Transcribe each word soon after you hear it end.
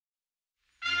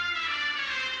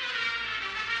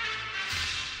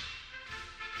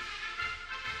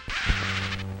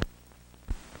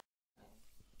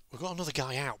we've got another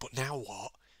guy out, but now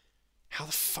what? How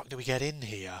the fuck do we get in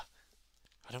here?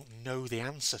 I don't know the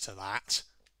answer to that.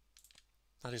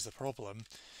 That is the problem.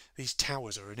 These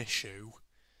towers are an issue,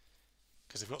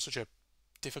 because they've got such a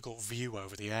difficult view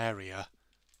over the area.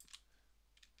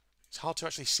 It's hard to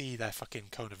actually see their fucking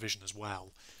cone of vision as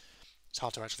well. It's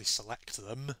hard to actually select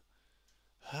them.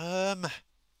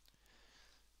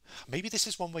 Maybe this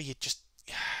is one where you just...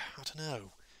 I don't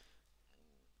know.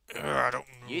 I don't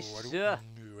know. Yes, I don't sir.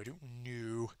 know. I don't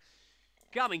know.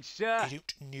 Coming, sir. I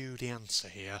don't know the answer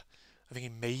here. I'm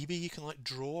thinking maybe you can like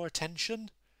draw attention,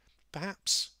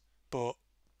 perhaps, but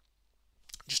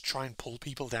just try and pull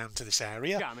people down to this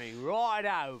area. Coming right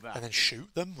over. And then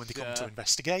shoot them when they come to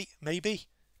investigate, maybe.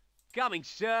 Coming,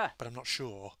 sir. But I'm not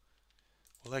sure.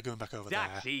 Well, they're going back over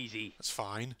That's there. easy. That's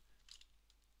fine.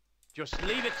 Just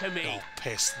leave it to me. Oh,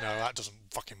 piss. No, that doesn't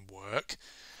fucking work.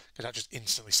 Because that just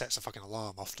instantly sets a fucking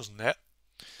alarm off, doesn't it?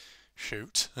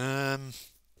 Shoot.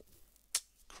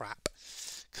 Crap.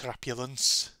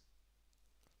 Crapulence.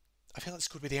 I feel like this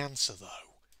could be the answer, though.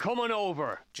 Come on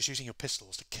over. Just using your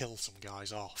pistols to kill some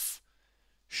guys off.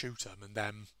 Shoot them and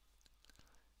then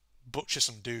butcher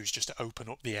some dudes just to open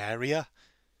up the area.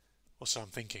 Or so I'm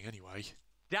thinking, anyway.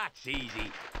 That's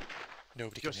easy.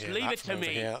 Nobody Just can hear leave that it from to over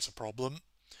me. here. That's a problem.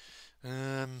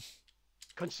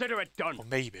 Consider it done. Or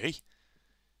maybe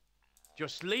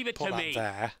Just leave it put to that me.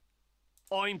 there.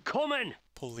 I'm coming.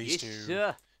 Pull these two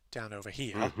sir. down over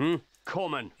here.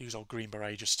 Coming. Use old green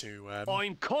beret just to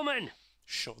I'm coming.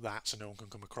 shut that so no one can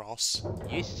come across.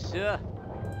 Yes, sir.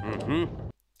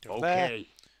 Go there. Okay.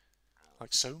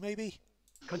 Like so, maybe?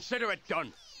 Consider it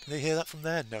done. Can they hear that from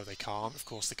there? No, they can't. Of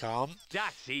course they can't.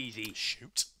 That's easy.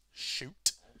 Shoot.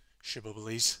 Shoot.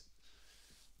 Shibubblies.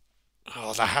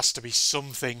 Oh, there has to be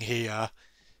something here.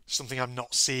 Something I'm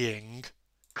not seeing.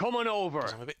 Come on over.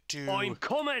 'Cause I'm a bit too I'm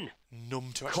coming.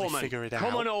 numb to actually figure it out.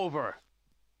 Come on over.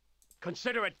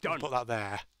 Consider it done. Put that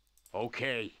there.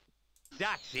 Okay.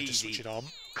 That's And just switch easy. it on.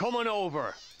 Come on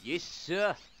over. Yes,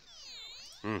 sir.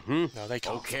 No, they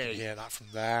can't Okay. fucking hear that from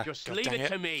there. Just God leave dang it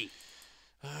to me.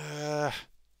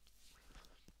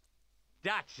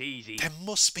 That's easy. There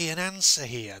must be an answer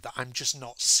here that I'm just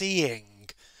not seeing.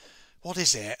 What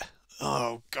is it?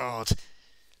 Oh, God.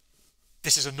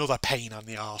 This is another pain on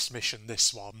the arse mission,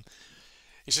 this one.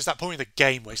 It's just that point in the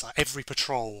game where it's like every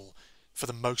patrol, for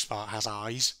the most part, has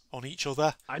eyes on each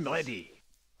other. I'm ready.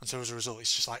 And so as a result,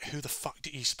 it's just like, who the fuck are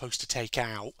you supposed to take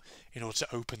out in order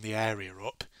to open the area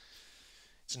up?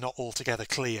 It's not altogether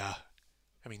clear.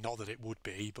 I mean, not that it would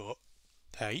be, but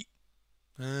hey.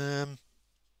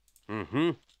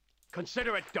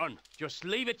 Consider it done. Just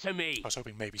leave it to me. I was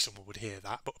hoping maybe someone would hear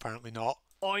that, but apparently not.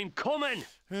 I'm coming.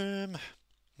 I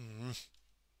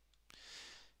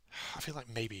feel like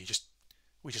maybe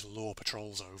we just lure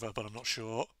patrols over, but I'm not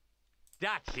sure.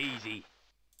 That's easy.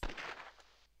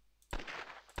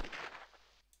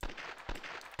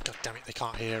 God damn it, they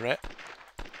can't hear it.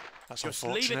 That's Just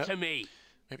unfortunate. leave it to me.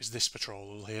 Maybe it's this patrol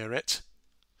who'll hear it.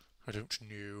 I don't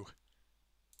know.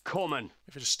 Coming.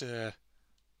 If I just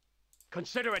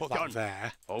Consider it put done. that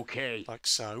there, Okay. like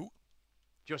so.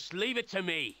 Just leave it to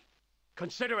me.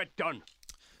 Consider it done.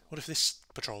 What if this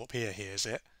patrol up here hears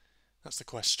it? That's the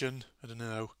question. I don't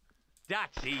know.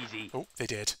 That's easy. Oh, they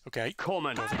did. Okay.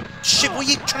 Coming. Shit, what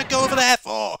are you trying to go over there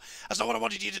for? That's not what I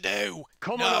wanted you to do.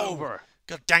 Come No. on over.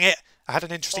 God dang it. I had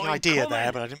an interesting I'm idea coming.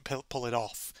 there, but I didn't pull it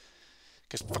off.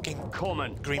 Because fucking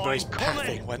Coming. Green Beret's I'm pathing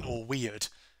coming. went all weird.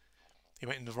 He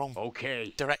went in the wrong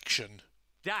Okay. direction.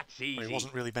 That's easy. Well, he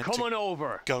wasn't really meant Come to on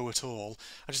over. go at all.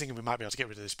 I'm just thinking we might be able to get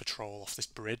rid of this patrol off this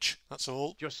bridge. That's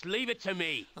all. Just leave it to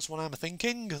me. That's what I'm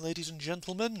thinking, ladies and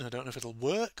gentlemen. I don't know if it'll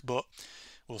work, but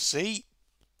we'll see.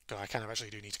 God, I kind of actually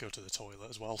do need to go to the toilet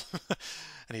as well.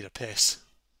 I need a piss.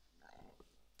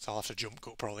 So I'll have to jump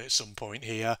cut probably at some point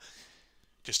here.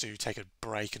 Just to take a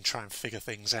break and try and figure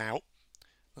things out.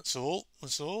 That's all.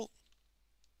 That's all.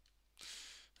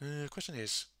 Question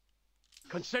is,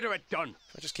 Consider it done.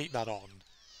 if I just keep that on,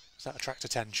 does that attract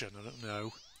attention? I don't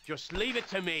know. Just leave it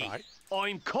to me. Right.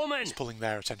 I'm coming. It's pulling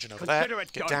their attention over Consider there.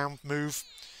 it Get done. down, move.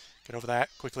 Get over there,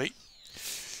 quickly.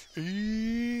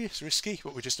 It's risky,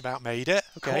 but we just about made it.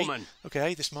 Okay. Coming.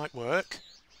 Okay, this might work.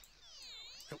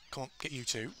 Oh, come on, get you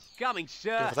two. Coming,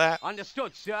 sir. Over there.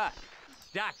 Understood, sir.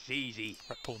 That's easy.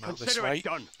 Right, pull them out this Consider way. it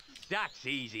done. That's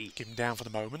easy. Keep them down for the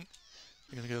moment.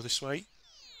 We're going to go this way.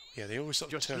 Yeah, they always sort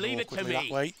of Just turn leave it to awkwardly me.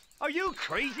 that way. Are you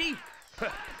crazy?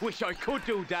 Wish I could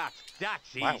do that.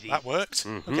 That's Wow, easy. that worked.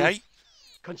 Okay.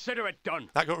 Consider it done.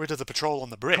 That got rid of the patrol on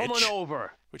the bridge, Come on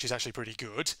over. which is actually pretty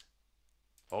good.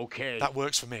 Okay. That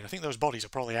works for me. And I think those bodies are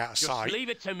probably out of Just sight leave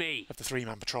it to me. of the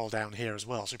three-man patrol down here as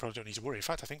well, so you probably don't need to worry. In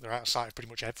fact, I think they're out of sight of pretty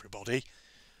much everybody.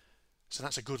 So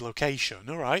that's a good location.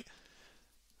 All right.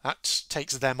 That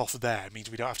takes them off there. It means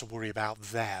we don't have to worry about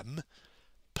them.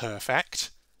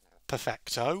 Perfect.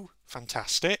 Perfecto.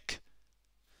 Fantastic.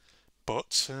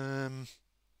 But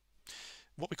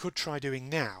what we could try doing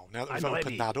now that we've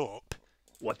opened that up,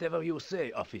 Whatever you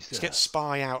say, officer. let's get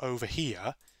Spy out over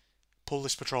here, pull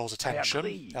this patrol's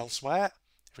attention elsewhere.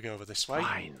 If we go over this way.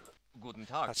 Fine. Guten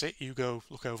Tag. That's it. You go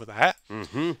look over there.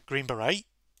 Green Beret.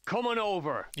 Coming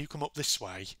over. You come up this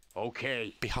way.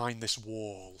 Okay. Behind this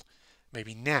wall.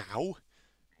 Maybe now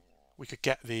we could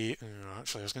get the...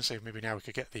 actually, I was going to say maybe now we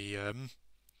could get the...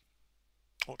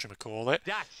 whatchamacallit?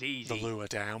 That's easy. The lure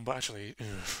down, but actually... I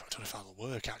don't know if that'll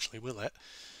work, actually, will it?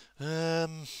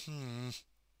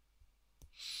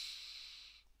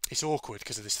 It's awkward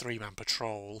because of this three-man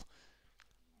patrol.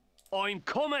 I'm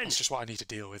coming. That's just what I need to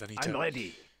deal with. I need I'm to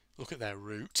ready. look at their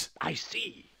route. I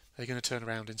see. They're going to turn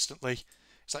around instantly.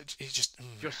 It's like... It's just...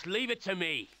 Just leave it to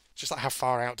me. Just like how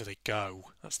far out do they go?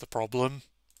 That's the problem.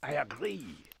 I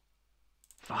agree.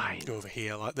 Fine. Go over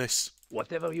here like this.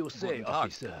 Whatever you say,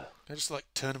 officer. I just like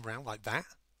turn them around like that.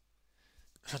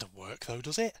 That doesn't work though,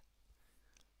 does it?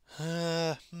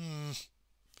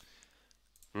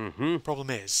 Problem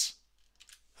is,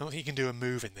 I don't think you can do a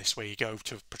move in this where you go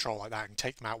to patrol like that and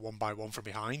take them out one by one from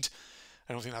behind.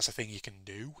 I don't think that's a thing you can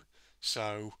do.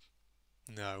 So,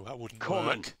 no, that wouldn't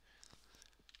work.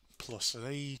 Plus,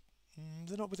 they're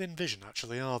not within vision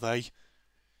actually, are they?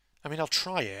 I mean, I'll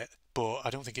try it, but I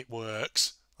don't think it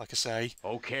works. Like I say,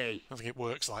 okay. I don't think it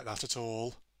works like that at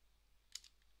all.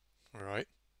 Alright.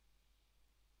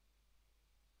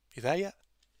 You there yet?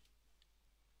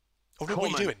 Oh no, what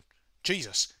are you doing?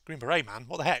 Jesus, Green Beret man,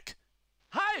 what the heck?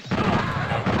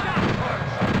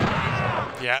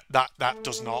 Yeah, that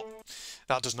does not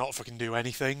fucking do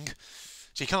anything.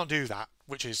 So you can't do that,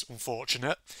 which is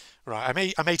unfortunate.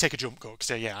 Right, I may take a jump cut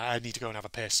because yeah, I need to go and have a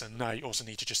piss, and I also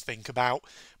need to just think about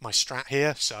my strat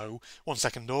here. So 1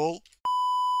 second all.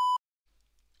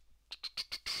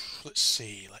 Let's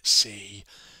see.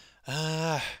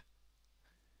 God,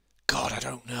 I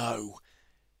don't know.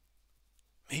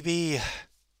 Maybe.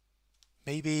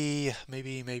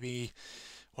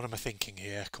 What am I thinking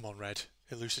here? Come on, Red.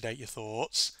 Elucidate your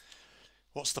thoughts.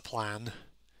 What's the plan?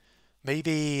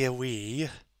 Maybe we...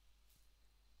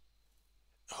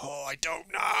 Oh, I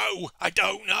don't know! I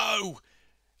don't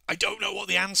know what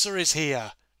the answer is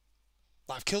here.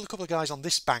 Like, I've killed a couple of guys on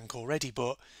this bank already,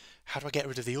 but how do I get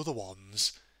rid of the other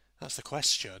ones? That's the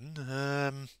question.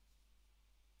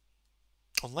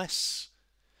 Unless...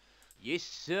 Yes,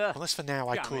 sir. Unless for now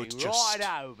I could just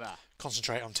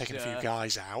concentrate on taking a few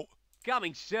guys out.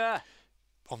 Coming, sir.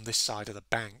 On this side of the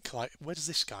bank. Like, where does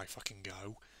this guy fucking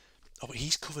go? Oh, but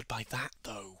he's covered by that,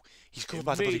 though. He's covered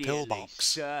by the bloody pillbox.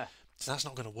 Sir. So that's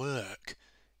not going to work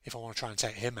if I want to try and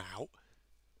take him out.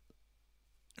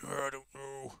 I don't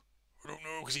know,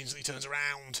 because he instantly turns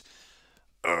around.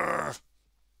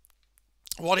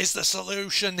 What is the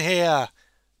solution here?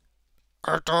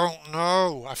 I don't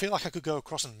know. I feel like I could go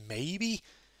across and maybe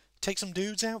take some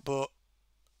dudes out, but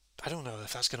I don't know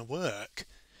if that's going to work.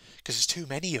 Because there's too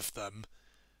many of them.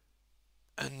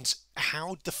 And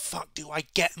how the fuck do I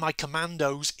get my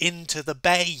commandos into the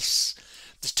base?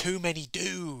 There's too many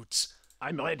dudes.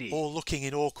 I'm ready. All looking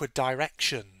in awkward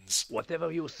directions.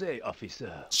 Whatever you say,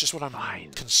 officer. It's just what I'm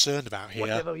concerned about here.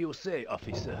 Whatever you say,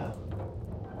 officer.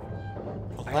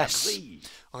 Unless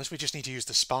we just need to use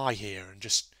the spy here and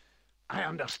just... I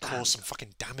understand. Cause some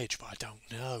fucking damage, but I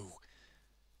don't know.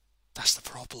 That's the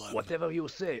problem. Whatever you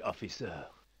say, officer.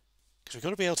 Because we've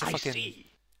got to be able to fucking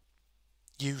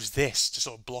use this to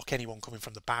sort of block anyone coming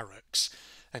from the barracks,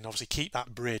 and obviously keep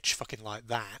that bridge fucking like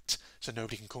that, so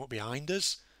nobody can come up behind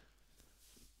us.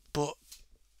 But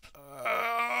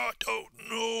I don't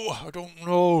know.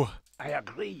 I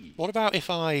agree. What about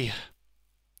if I?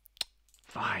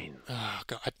 Fine. Oh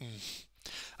God,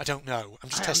 I don't know. I'm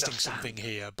just testing something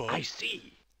here, but I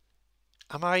see.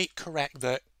 Am I correct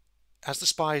that as the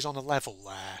spy is on a level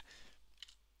there,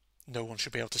 no one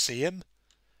should be able to see him?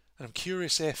 And I'm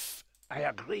curious if... I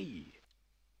agree.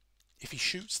 If he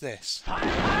shoots this...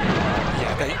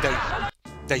 Yeah,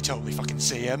 they totally fucking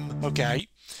see him. Okay.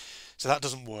 So that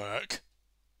doesn't work.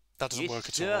 That doesn't work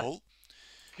at all.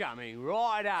 Coming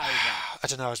right over. I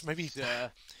don't know. Maybe...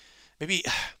 Maybe...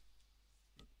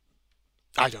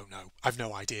 I don't know. I've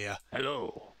no idea.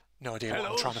 Hello. No idea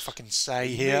what I'm trying to fucking say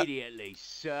here. Immediately,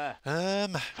 sir.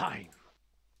 Fine.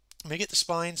 Let me get the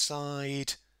spy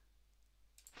inside.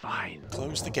 Fine.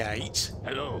 Close the gate.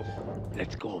 Hello.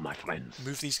 Let's go, my friends.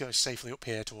 Move these guys safely up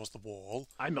here towards the wall.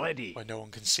 I'm ready. Where no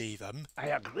one can see them. I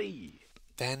agree.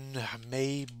 Then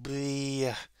maybe...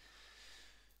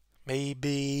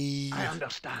 I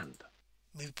understand.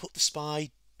 maybe put the spy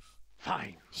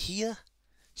Fine. here,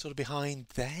 sort of behind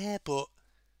there, but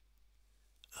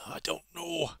I don't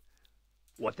know.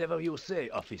 Whatever you say,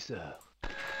 officer.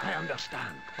 I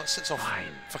understand. That sets off Fine.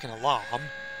 fucking alarm.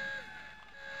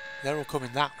 They're all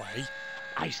coming that way.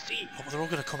 I see. Oh, but they're all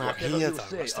going to come out Whatever here, you though.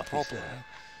 say, That's the officer. problem.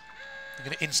 They're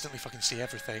going to instantly fucking see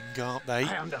everything, aren't they?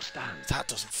 I understand. That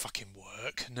doesn't fucking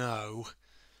work. No.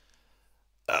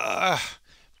 I'm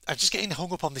just getting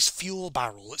hung up on this fuel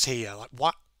barrel that's here. Like,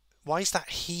 what? Why is that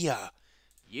here?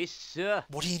 Yes, sir.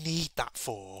 What do you need that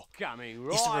for? Coming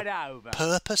Is there right a over.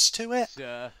 purpose to it?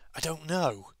 Sir. I don't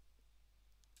know.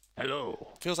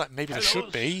 Hello. Feels like maybe there Hello?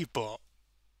 should be, but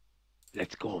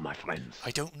Let's go, my friends.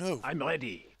 I don't know. I'm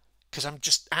ready. Because I'm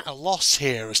just at a loss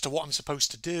here as to what I'm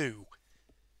supposed to do.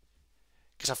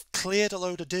 Because I've cleared a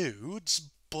load of dudes,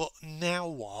 but now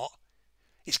what?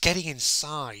 It's getting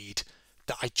inside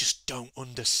that I just don't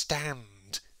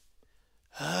understand.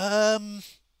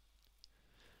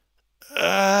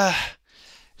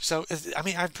 So, I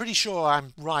mean, I'm pretty sure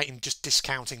I'm right in just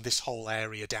discounting this whole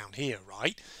area down here,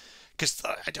 right? Because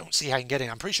I don't see how you can get in.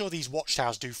 I'm pretty sure these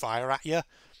watchtowers do fire at you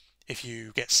if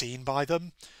you get seen by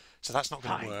them. So that's not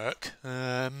going to work.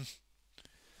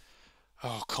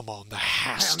 Oh, come on. There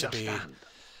has to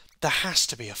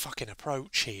be a fucking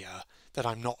approach here that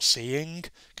I'm not seeing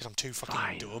because I'm too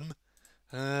fucking dumb.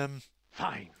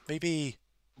 Fine. Maybe...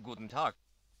 Guten Tag.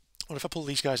 What if I pull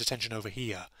these guys' attention over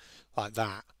here? Like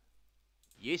that.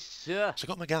 Yes, sir. So I've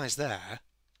got my guys there.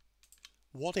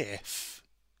 What if...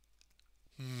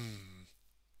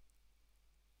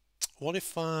 What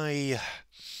if I...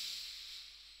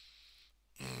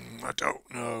 I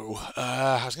don't know.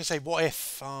 I was going to say, what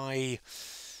if I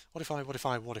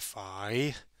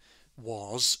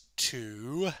was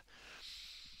to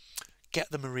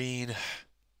get the Marine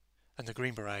and the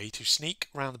Green Beret to sneak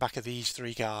around the back of these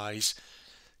three guys,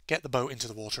 get the boat into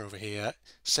the water over here,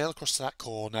 sail across to that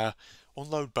corner,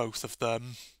 unload both of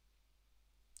them.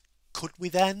 Could we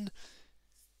then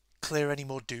clear any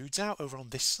more dudes out over on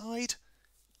this side?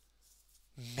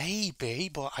 Maybe,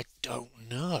 but I don't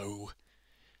know.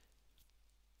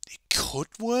 It could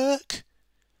work.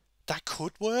 That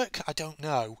could work. I don't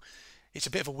know. It's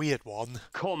a bit of a weird one.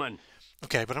 Coming.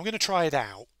 Okay, but I'm going to try it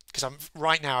out because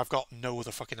right now I've got no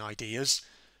other fucking ideas.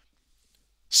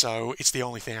 So it's the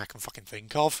only thing I can fucking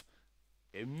think of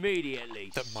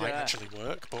Immediately, that might actually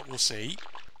work, but we'll see.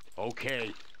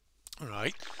 Okay. All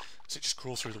right. So just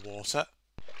crawl through the water.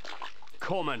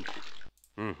 Coming.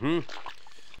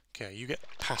 Okay, you get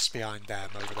past behind them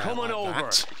over there. Coming like over.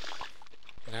 that,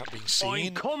 without being I'm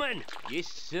seen. coming. Yes,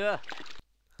 sir.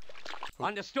 Oh,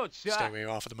 Understood, sir. Stay where you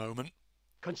are for the moment.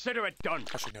 Consider it done.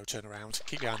 Actually, no, turn around.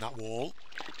 Keep behind that wall.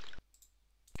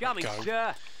 Coming, Go.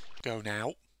 sir. Go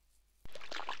now.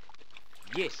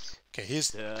 Yes. Okay, here's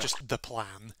just the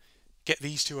plan. Get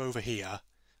these two over here,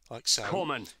 like so.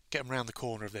 Coming. Get them round the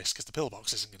corner of this, because the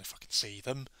pillbox isn't going to fucking see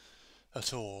them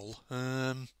at all.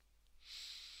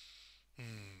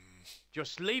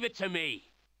 Just leave it to me.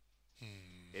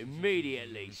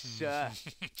 Immediately, sir.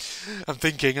 I'm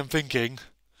thinking.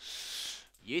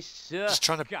 Yes, sir. Just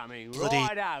trying to Coming bloody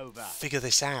right over. figure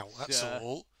this out, that's Sir.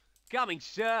 all. Coming,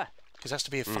 sir. Because there has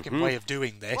to be a fucking way of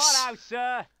doing this. Right out,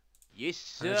 sir.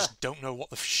 Yes, And I sir. just don't know what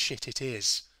the shit it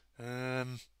is. Got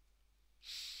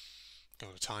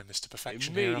to time this to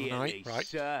perfection here, haven't I? Immediately, Right,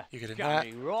 sir. you get in there.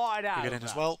 Coming right over. You get in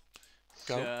as well.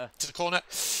 Go Sir. to the corner.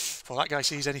 Before that guy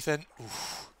sees anything.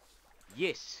 Oof.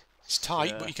 Yes. It's tight,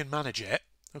 Sir. but you can manage it.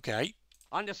 Okay,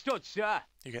 Understood, sir.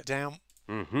 you get down.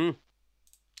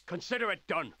 Consider it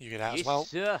done. You get out yes, as well.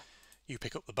 sir. You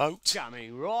pick up the boat.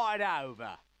 Coming right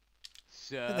over.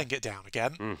 Sir. And then get down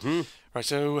again. Right,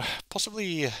 so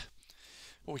possibly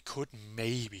what we could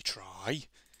maybe try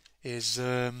is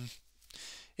if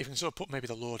we can sort of put maybe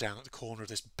the lure down at the corner of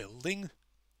this building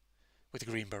with the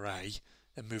Green Beret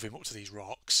and move him up to these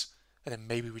rocks. And then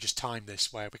maybe we just time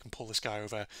this where we can pull this guy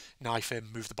over, knife him,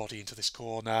 move the body into this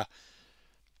corner.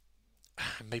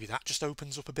 And maybe that just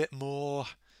opens up a bit more.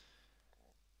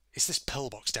 It's this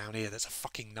pillbox down here that's a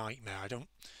fucking nightmare. I don't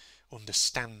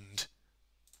understand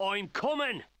I'm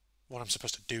coming. what I'm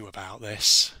supposed to do about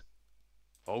this.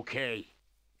 Okay.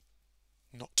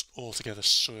 Not altogether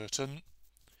certain.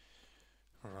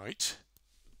 Right.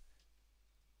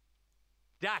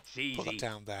 That's easy. Put that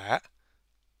down there.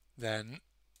 Then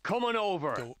Coming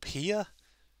over. go up here.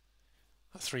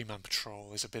 That three-man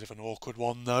patrol is a bit of an awkward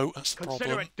one, though. That's the Consider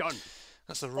problem. it done.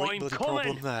 That's the right I'm bloody coming.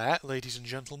 problem there, ladies and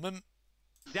gentlemen.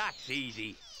 That's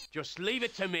easy. Just leave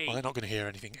it to me. Well, they're not going to hear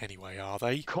anything anyway, are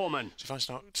they? Coming. So if I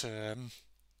start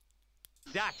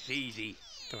That's easy.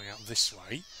 going out this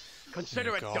way,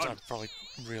 Consider Oh it God, done. I've probably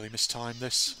really mistimed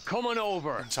this Come on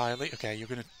over. entirely. Okay, you're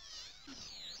going to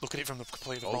look at it from the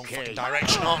completely wrong Okay. fucking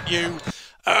direction, aren't you?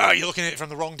 You're looking at it from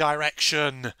the wrong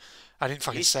direction. I didn't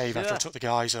fucking Yes, save after I sir. took the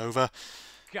guys over.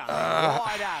 Come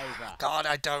right over. God,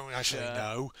 I don't actually Sir.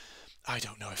 know. I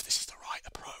don't know if this is the right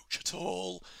approach at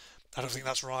all. I don't think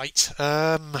that's right.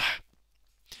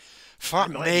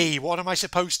 Fuck I'm me, what am I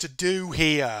supposed to do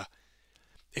here?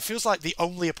 It feels like the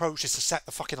only approach is to set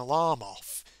the fucking alarm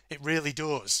off. It really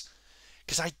does.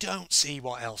 Because I don't see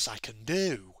what else I can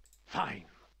do. Fine.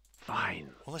 Fine.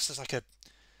 Unless there's like a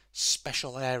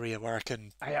special area where I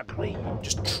can I agree.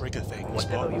 just trigger things.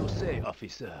 Whatever But you say,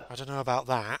 officer. I don't know about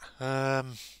that.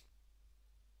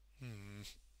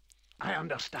 I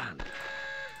understand.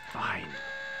 Fine.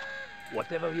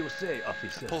 Whatever you say,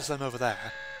 officer. Pulls them over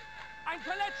there. Ein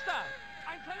Verletzter!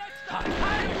 Ein Verletzter!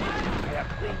 I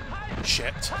agree.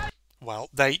 Shit. Well,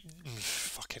 they...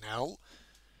 fucking hell.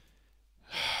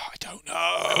 I don't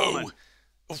know.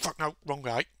 Oh, fuck, no. Wrong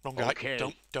guy. Wrong guy. Okay.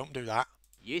 Don't do that.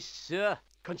 Yes, sir.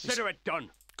 Consider it done.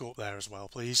 Go up there as well,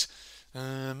 please.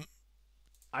 I'm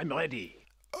ready.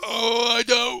 Oh, I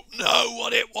don't know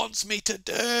what it wants me to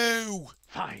do.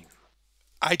 Fine.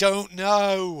 I don't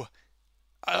know.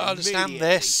 I don't understand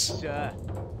Immediately, this. Sir.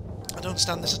 I don't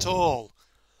understand this at all.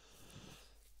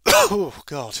 Oh,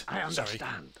 God. I Sorry.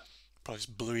 understand. Probably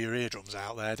just blew your eardrums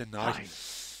out there, didn't I?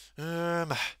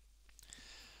 Fine.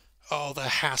 Oh, there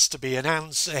has to be an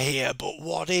answer here, but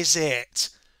what is it?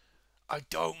 I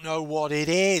don't know what it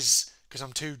is, because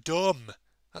I'm too dumb.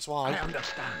 That's I why.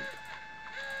 understand.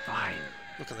 Fine.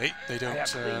 Look at it. They don't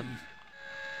agree.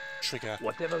 trigger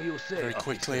Whatever you say, very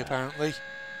quickly, officer. apparently.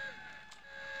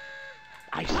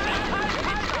 I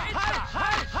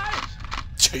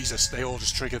see. Jesus, they all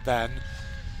just triggered then.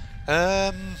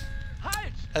 Are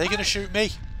they going to shoot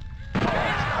me?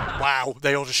 Wow,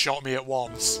 they all just shot me at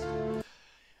once.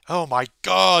 Oh my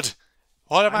God!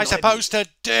 What am I supposed to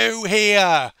do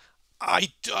here? I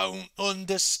don't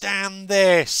understand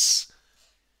this.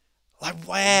 Like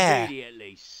where?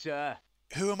 Immediately, sir.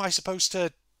 Who am I supposed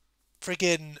to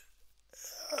friggin...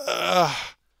 I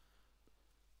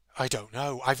don't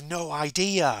know. I've no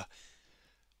idea.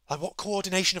 Like, what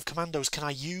coordination of commandos can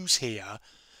I use here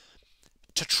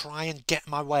to try and get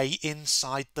my way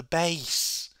inside the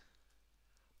base?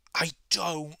 I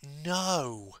don't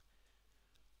know.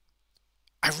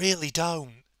 I really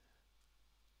don't.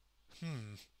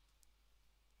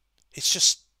 It's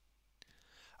just...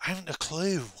 I haven't a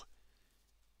clue.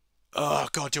 Oh,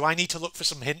 God, do I need to look for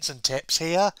some hints and tips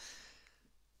here?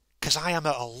 Because I am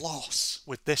at a loss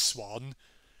with this one.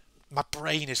 My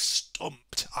brain is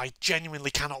stumped. I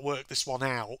genuinely cannot work this one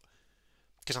out.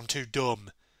 Because I'm too dumb.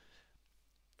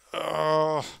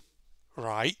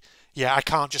 Right. Yeah, I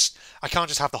can't just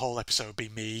have the whole episode be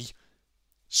me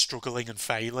struggling and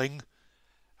failing.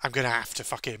 I'm going to have to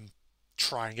fucking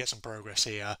try and get some progress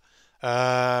here. See,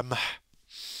 I'm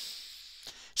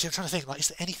trying to think, like, is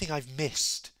there anything I've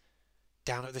missed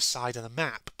down at this side of the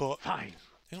map? But Fine.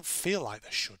 I don't feel like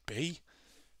there should be.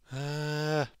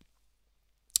 Because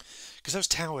those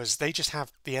towers, they just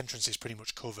have the entrances pretty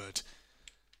much covered.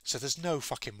 So there's no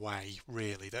fucking way,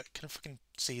 really, that... Can I fucking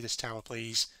see this tower,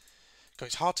 please? God,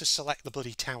 it's hard to select the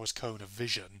bloody tower's cone of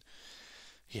vision.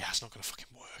 Yeah, it's not going to fucking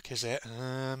work, is it?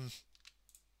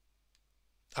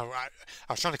 Oh, right.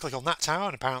 I was trying to click on that tower,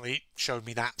 and apparently it showed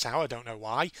me that tower. I don't know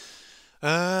why.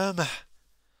 Oh,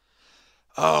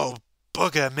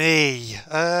 bugger me.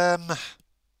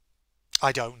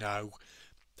 I don't know.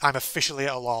 I'm officially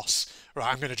at a loss. Right,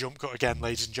 I'm going to jump cut again,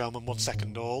 ladies and gentlemen. 1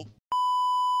 second all.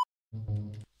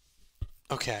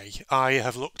 Okay, I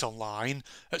have looked online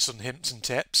at some hints and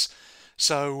tips.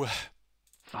 So,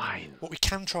 Fine. what we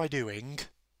can try doing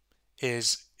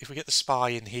is, if we get the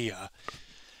spy in here,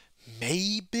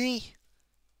 maybe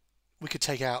we could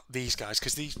take out these guys,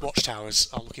 because these watchtowers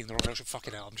are looking in the wrong direction.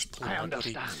 Fucking hell, I'm just pulling my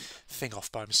bloody thing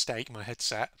off by mistake, my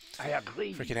headset. I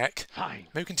agree. Freaking heck. Fine.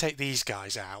 Maybe we can take these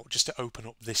guys out, just to open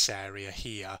up this area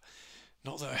here.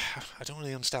 Not that... I don't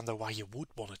really understand, though, why you would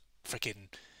want to freaking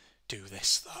do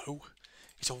this, though.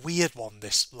 It's a weird one,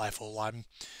 this level. I'm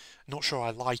not sure I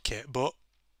like it, but,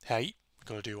 hey, we've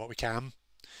got to do what we can.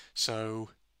 So...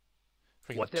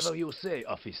 Whatever you say,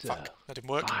 officer. Fuck, that didn't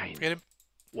work. Fine. Forget him.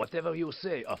 Whatever you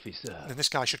say, officer. Then this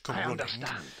guy should come I running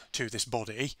understand. to this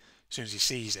body as soon as he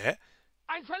sees it.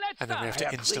 Ein Verletzter! And then we have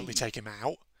to instantly take him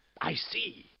out I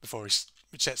see. before he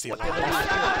sets the Whatever alarm. you say,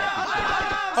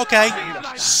 officer. Okay,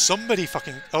 somebody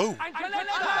fucking... Oh, Ein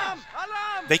Verletzter!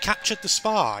 Alarm! they captured the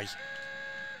spy.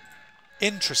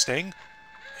 Interesting.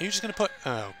 Are you just going to put...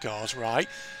 Oh, God, right.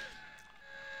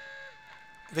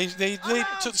 They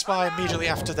took the spy immediately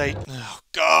after they... Oh,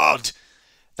 God!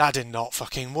 That did not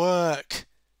fucking work.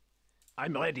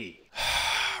 I'm ready.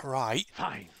 Right.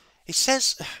 Fine. It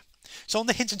says... So on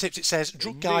the hints and tips it says,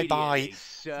 drug guy by Immediately,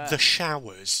 sir. the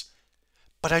showers.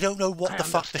 But I don't know what the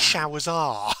fuck the showers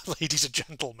are, ladies and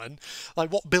gentlemen.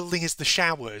 Like, what building is the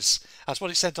showers? That's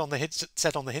what it said on the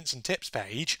hints and tips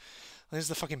page. There's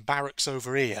the fucking barracks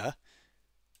over here.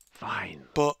 Fine.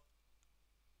 But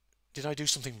did I do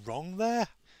something wrong there?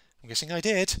 I'm guessing I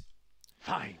did.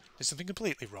 Fine. Did something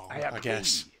completely wrong, I agree. I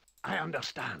guess. I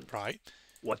understand. Right.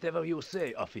 Whatever you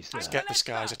say, officer. Let's get this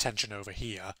guy's attention over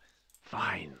here.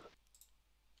 Fine.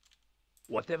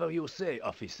 Whatever you say,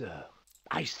 officer.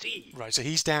 I see. Right, so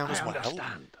he's down as well. I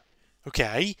understand.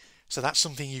 Okay, so that's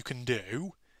something you can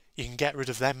do. You can get rid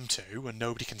of them two, and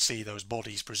nobody can see those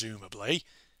bodies, presumably.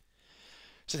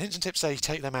 So the hints and tips say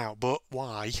take them out, but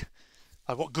why?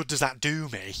 Like, what good does that do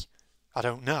me? I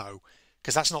don't know,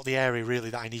 because that's not the area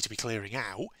really that I need to be clearing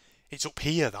out. It's up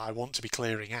here that I want to be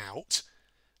clearing out.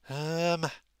 I'll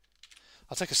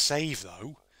take a save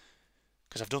though,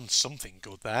 because I've done something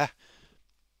good there.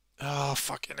 Oh,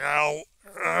 fucking hell.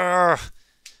 Ugh.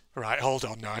 Right, hold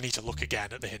on now. I need to look again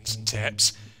at the hints and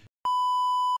tips.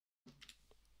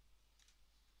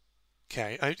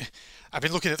 Okay, I've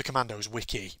been looking at the Commandos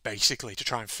wiki, basically, to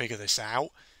try and figure this out.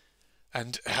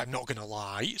 And I'm not going to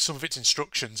lie, some of its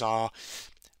instructions are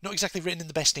not exactly written in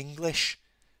the best English.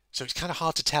 So it's kind of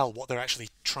hard to tell what they're actually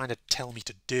trying to tell me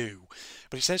to do.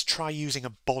 But it says try using a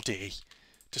body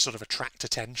to sort of attract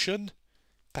attention,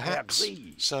 perhaps. I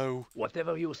agree. So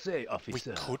whatever you say,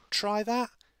 officer. We could try that.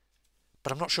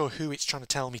 But I'm not sure who it's trying to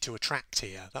tell me to attract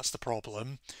here. That's the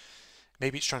problem.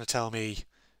 Maybe it's trying to tell me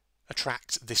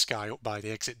attract this guy up by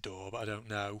the exit door, but I don't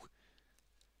know.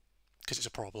 Because it's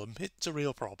a problem. It's a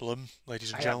real problem,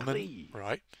 ladies and gentlemen. Agree.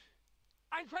 Right.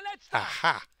 Einverletzt.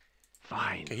 Aha!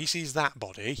 Fine. Okay, he sees that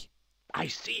body. I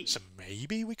see. So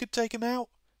maybe we could take him out?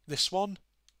 This one?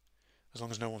 As long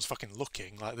as no one's fucking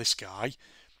looking, like this guy.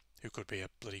 Who could be a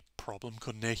bloody problem,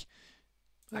 couldn't he?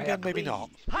 Again, maybe not.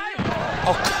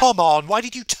 Oh, come on! Why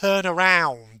did you turn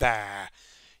around there?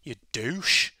 You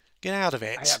douche. Get out of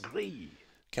it. I agree.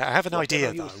 Okay, I have an idea,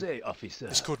 Whatever though. you say, officer.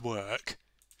 This could work.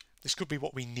 This could be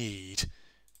what we need.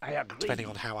 I agree. Depending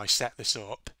on how I set this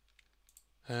up.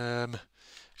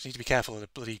 Just need to be careful of the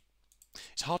bloody...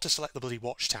 It's hard to select the bloody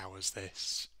watchtowers,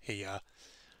 this, here.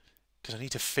 Because I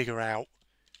need to figure out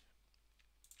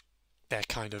their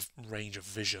kind of range of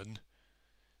vision.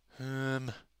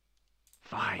 Fine.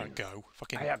 Right, go.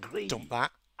 Fucking I agree. dump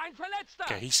that.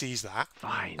 Okay, he sees that.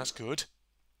 Fine. That's good.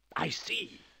 I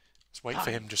see. Let's wait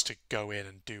for him just to go in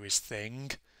and do his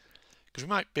thing. Because we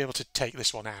might be able to take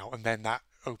this one out, and then that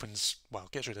opens... Well,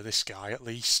 gets rid of this guy, at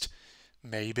least.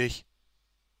 Maybe.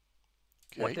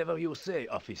 Okay. Whatever you say,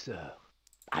 officer.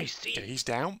 I see. Okay, he's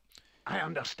down. I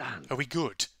understand. Are we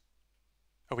good?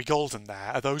 Are we golden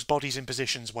there? Are those bodies in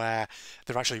positions where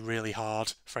they're actually really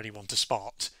hard for anyone to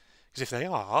spot? Because if they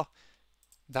are,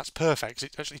 that's perfect.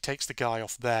 It actually takes the guy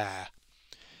off there,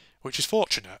 which is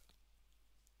fortunate.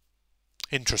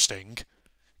 Interesting.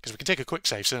 Because we can take a quick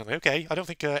save, certainly. Okay, I don't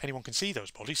think anyone can see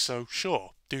those bodies, so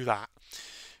sure, do that.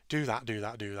 Do that, do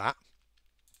that, do that.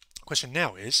 Question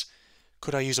now is,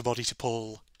 could I use a body to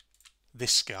pull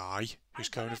this guy, who's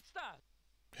kind of...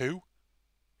 Who?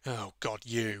 Oh, God,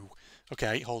 you.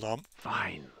 Okay, hold on.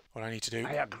 Fine. What I need to do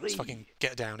I agree. is fucking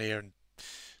get down here and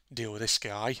deal with this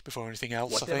guy before anything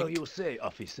else, Whatever I think. you say,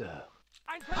 officer.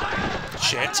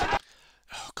 Shit.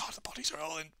 Oh, God, the bodies are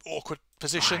all in awkward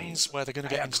positions where they're going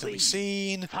to get instantly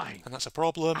seen. Fine. And that's a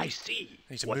problem. I see.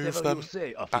 I need to Whatever move them you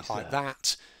say, back officer. like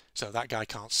that, so that guy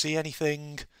can't see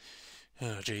anything.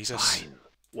 Oh, Jesus. Fine.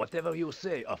 Whatever you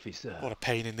say, officer. What a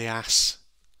pain in the ass.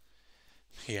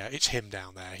 Yeah, it's him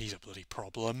down there. He's a bloody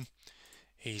problem.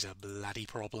 He's a bloody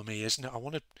problem, he is. No, I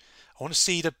want to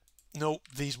see the... No,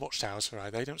 these watchtowers,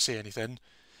 right, they don't see anything.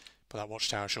 But that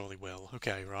watchtower surely will.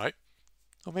 Okay, right.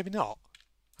 Or maybe not,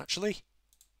 actually.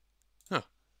 Huh.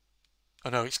 Oh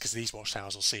no, it's because these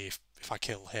watchtowers will see if I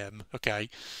kill him. Okay.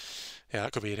 Yeah,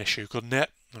 that could be an issue, couldn't it?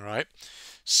 Alright.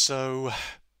 So...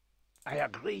 I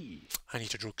agree. I need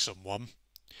to drug someone.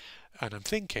 And I'm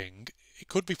thinking it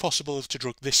could be possible to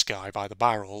drug this guy by the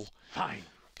barrel. Fine.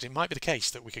 Because it might be the case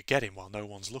that we could get him while no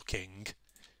one's looking.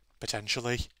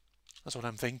 Potentially. That's what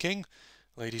I'm thinking.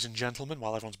 Ladies and gentlemen,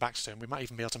 while everyone's back to him, we might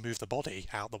even be able to move the body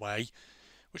out the way.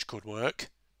 Which could work.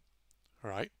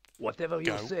 Right. Whatever you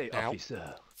Go say, now.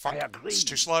 officer. Fuck, I agree. it's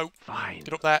too slow. Fine.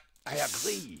 Get up there. I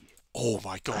agree. Oh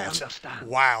my God. I understand.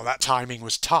 Wow, that timing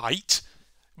was tight.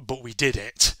 But we did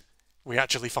it. We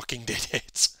actually fucking did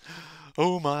it.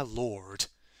 Oh my Lord.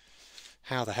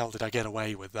 How the hell did I get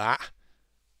away with that?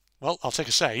 Well, I'll take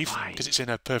a save, Fine. because it's in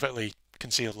a perfectly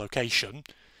concealed location,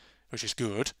 which is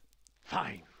good.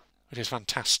 Fine. Which is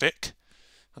fantastic.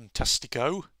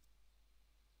 Fantastico.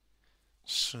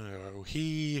 So,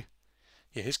 yeah,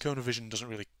 his cone of vision doesn't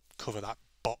really cover that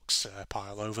box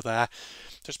pile over there.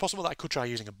 So it's possible that I could try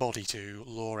using a body to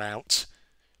lure out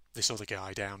this other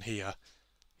guy down here.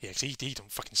 Yeah, because he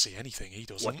don't fucking see anything, he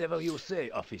doesn't. Whatever you say,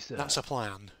 officer. That's a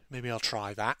plan. Maybe I'll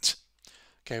try that.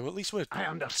 Okay, well at least we're I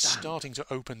understand. starting to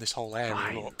open this whole area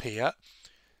Fine. up here.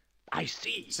 I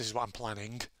see. So this is what I'm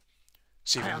planning.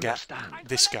 See if we I can get understand.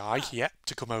 this guy, yep,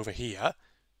 to come over here.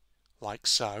 Like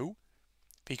so.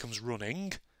 If he comes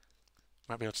running,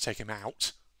 might be able to take him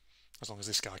out. As long as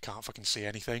this guy can't fucking see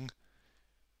anything.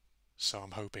 So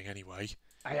I'm hoping anyway.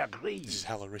 I agree. This is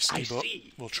hella risky, I but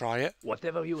see. we'll try it.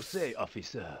 Whatever you say,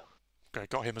 officer. Okay,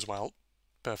 got him as well.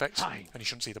 Perfect. Fine. And he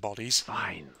shouldn't see the bodies.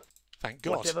 Fine. Thank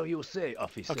God. Whatever you say,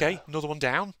 officer. Okay, another one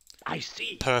down. I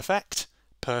see. Perfect.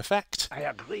 Perfect. I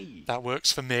agree. That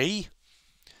works for me.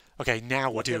 Okay, now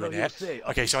we're Whatever doing you it. say,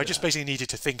 Okay, so I just officer. basically needed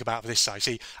to think about this side.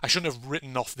 See, I shouldn't have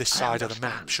written off this side of the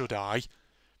map, understand. should I?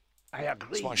 I agree.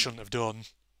 That's what I shouldn't have done.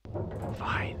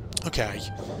 Fine. Okay,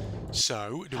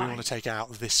 so do we Fine. want to take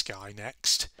out this guy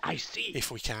next? I see. If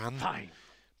we can. Fine.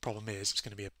 Problem is, it's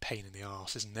going to be a pain in the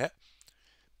arse, isn't it?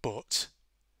 But,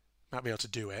 might be able to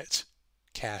do it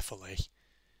carefully.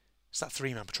 It's that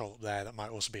three-man patrol up there that might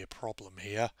also be a problem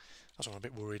here. That's what I'm a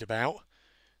bit worried about.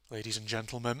 Ladies and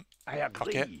gentlemen, I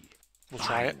agree. fuck it. We'll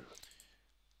try it. Fine.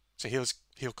 So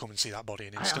he'll come and see that body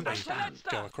and I instantly understand.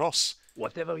 go across.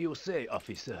 Whatever you say,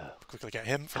 officer. Quickly get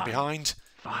him from Fine. behind.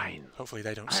 Fine. Hopefully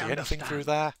they don't I see anything understand. through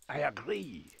there. I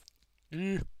agree.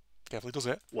 Carefully does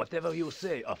it. Whatever you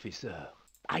say, officer.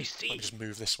 I Let see. me just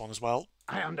move this one as well.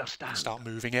 I understand. Start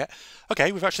moving it.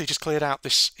 Okay, we've actually just cleared out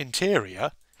this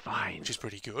interior, Fine. which is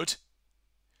pretty good.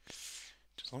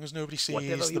 As long as nobody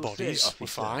Whatever sees the you bodies, say, we're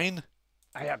officer. fine.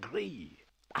 I agree.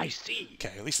 I see.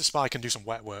 Okay, at least the spy can do some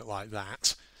wet work like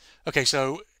that. Okay,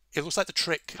 so it looks like the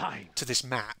trick Fine. to this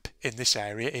map in this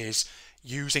area is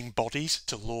using bodies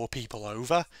to lure people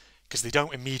over, because they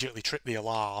don't immediately trip the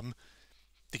alarm.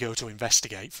 They go to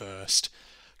investigate first.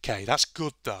 Okay, that's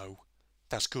good though.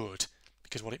 That's good.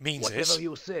 Because what it means Whatever is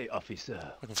you say,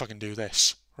 officer. we can fucking do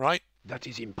this, right? That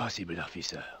is impossible,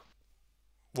 officer.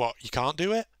 What, you can't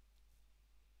do it?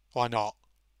 Why not?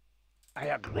 I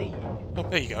agree. Oh,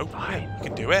 there you go. Fine. Yeah, you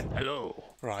can do it. Hello.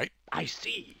 Right. I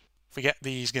see. If we get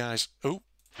these guys... Oh,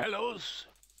 Fellows.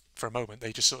 for a moment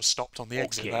they just sort of stopped on the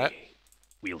exit there. Okay.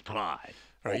 We'll try.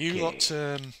 Right, okay. you lot...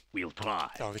 We'll try.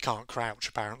 Oh, they can't crouch,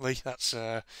 apparently. That's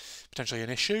potentially an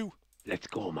issue. Let's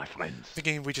go, my friends.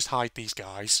 Thinking if we just hide these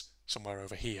guys somewhere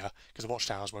over here, because the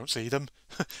watchtowers won't see them.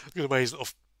 Look at the way his little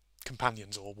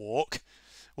companions all walk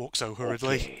so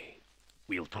hurriedly. Okay.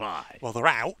 We'll try. Well, they're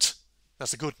out.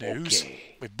 That's the good news.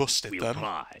 Okay. We've busted We'll them.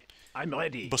 try. I'm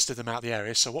ready. Busted them out of the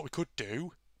area. So what we could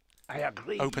do, I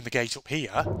agree. open the gate up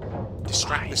here,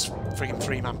 distract this friggin'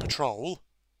 three-man patrol,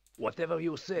 Whatever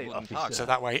you say, officer. so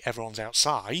that way everyone's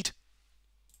outside.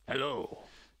 Hello.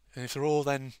 And if they're all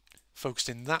then focused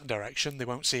in that direction, they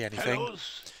won't see anything.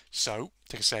 Fellows. So,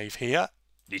 take a save here.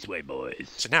 This way, boys.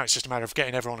 So now it's just a matter of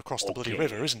getting everyone across the bloody Okay.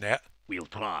 river, isn't it? We'll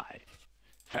try.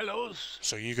 Fellows.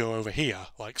 So you go over here,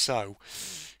 like so.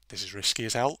 This is risky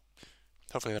as hell.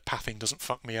 Hopefully the pathing doesn't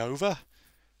fuck me over.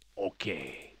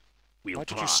 Okay. We'll Why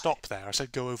try. did you stop there? I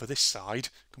said go over this side.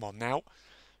 Come on now.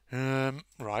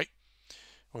 Right.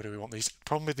 Where do we want these? The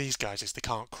problem with these guys is they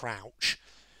can't crouch,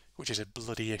 which is a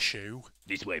bloody issue.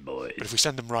 This way, boys. But if we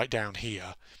send them right down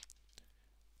here,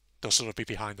 they'll sort of be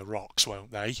behind the rocks,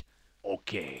 won't they?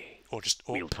 Okay. Or just up,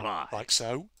 We'll try. like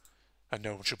so. And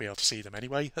no one should be able to see them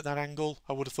anyway at that angle,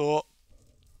 I would have thought.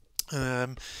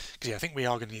 Because yeah, I think we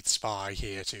are going to need the spy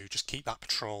here to just keep that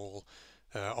patrol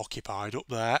occupied up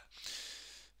there.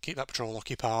 Keep that patrol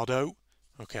occupado.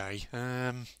 Okay.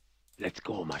 Let's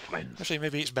go, my friends. Actually,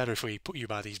 maybe it's better if we put you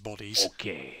by these bodies.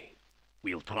 Okay.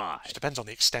 We'll try. Just depends on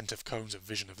the extent of cones of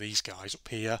vision of these guys up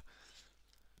here.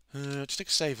 Just take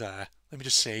a save there. Let me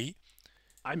just see.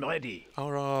 I'm ready.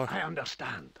 Are our I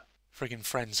understand. friggin'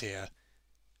 friends here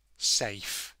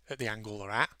safe at the angle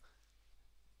they're at?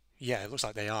 Yeah, it looks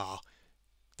like they are.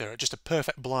 They're at just a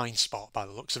perfect blind spot by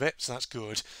the looks of it, so that's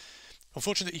good.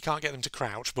 Unfortunately, you can't get them to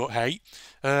crouch, but hey.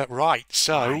 Right,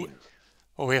 so Fine.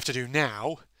 what we have to do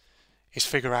now is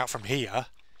figure out from here,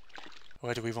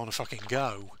 where do we want to fucking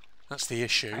go? That's the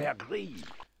issue. I agree.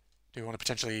 Do we want to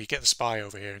potentially get the spy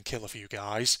over here and kill a few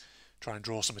guys? Try and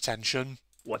draw some attention?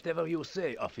 Whatever you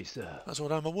say, officer. That's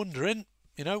what I'm wondering,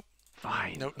 you know?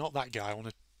 Fine. No, not that guy. I want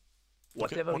to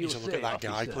Whatever want you you to look say, at that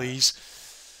guy, officer. please.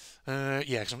 Yeah,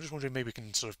 because I'm just wondering maybe we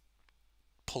can sort of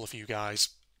pull a few guys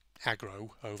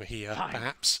aggro over here, Fine.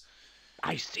 perhaps.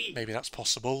 I see. Maybe that's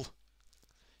possible.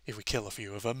 If we kill a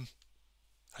few of them.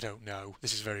 I don't know.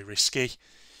 This is very risky.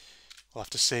 We'll have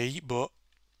to see, but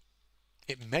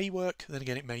it may work, then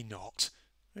again it may not.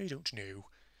 We don't know.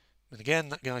 And again,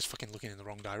 that guy's fucking looking in the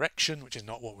wrong direction, which is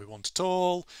not what we want at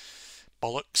all.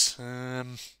 Bollocks.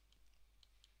 I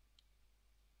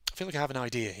feel like I have an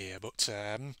idea here, but let's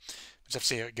have to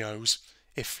see how it goes.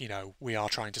 If, you know, we are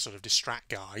trying to sort of distract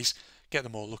guys, get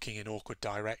them all looking in awkward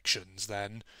directions,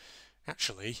 then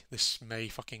actually this may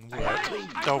fucking work.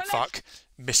 Oh fuck.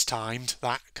 Mistimed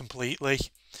that completely.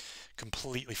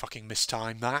 Completely fucking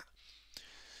mistimed that.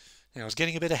 You know, I was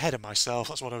getting a bit ahead of myself,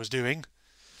 that's what I was doing.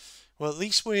 Well, at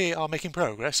least we are making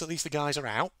progress, at least the guys are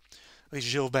out. At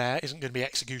least Gilbert isn't going to be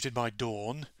executed by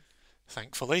dawn,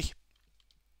 thankfully.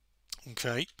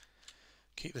 Okay,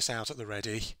 keep this out at the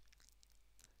ready.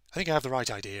 I think I have the right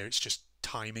idea, it's just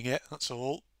timing it, that's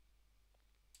all.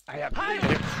 I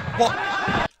agree.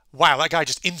 What? Wow, that guy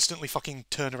just instantly fucking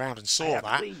turned around and saw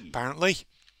that, apparently.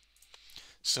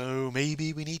 So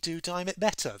maybe we need to time it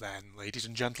better then, ladies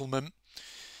and gentlemen.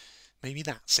 Maybe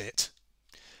that's it.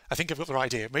 I think I've got the right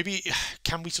idea. Maybe,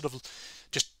 can we sort of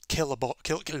just kill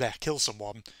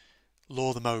someone,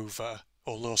 lure them over,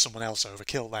 or lure someone else over,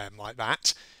 kill them like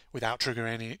that, without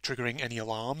triggering any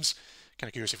alarms? Kind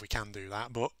of curious if we can do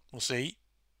that, but we'll see.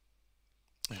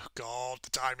 Oh god, the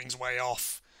timing's way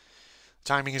off. The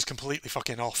timing is completely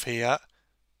fucking off here.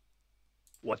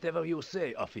 Whatever you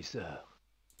say, officer.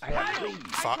 I agree.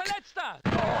 Fuck.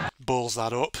 Balls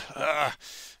that up.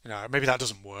 No, maybe that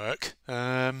doesn't work.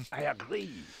 I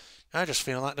agree. I just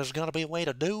feel like there's got to be a way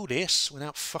to do this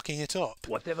without fucking it up.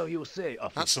 Whatever you say,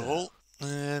 officer. That's all.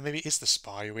 Maybe it's the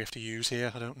spy we have to use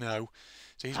here. I don't know.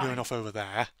 So he's going off over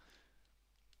there.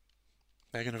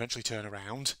 They're going to eventually turn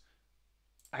around.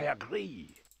 I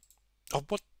agree. Oh,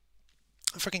 what?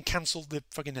 I fucking cancelled the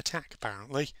fucking attack,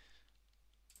 apparently.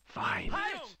 Fine.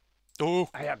 Oh,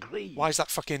 I agree. why is that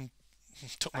fucking...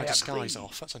 took my disguise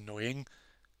off. That's annoying.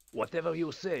 Whatever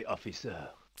you say, officer.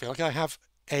 I feel like I have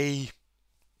a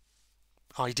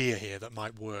idea here that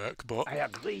might work, but... I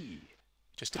agree.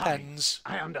 Just depends.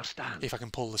 I understand. If I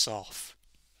can pull this off.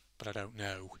 But I don't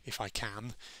know if I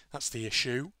can. That's the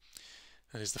issue.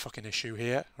 That is the fucking issue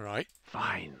here. Right.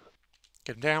 Fine.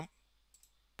 Get him down.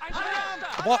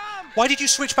 What? Why did you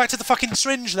switch back to the fucking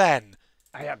syringe then?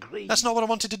 I agree. That's not what I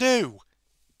wanted to do.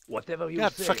 Whatever you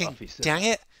God, say, fucking officer. dang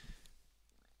it.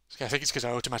 I think it's because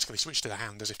I automatically switched to the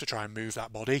hand as if to try and move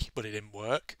that body, but it didn't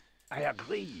work. I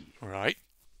agree. Right.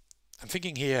 I'm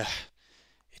thinking here,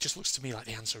 it just looks to me like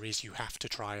the answer is you have to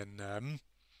try and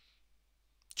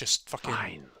just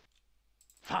fucking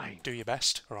Fine. do your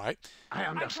best. Right. I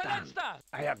understand.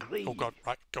 I agree. Oh god,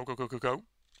 right, go, go, go, go, go.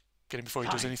 Get him before he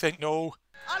does Fine. anything. No.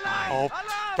 Fine. Oh,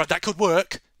 right, that could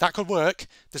work. That could work.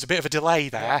 There's a bit of a delay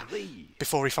there agree.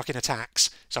 before he fucking attacks.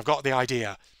 So I've got the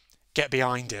idea. Get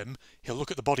behind him. He'll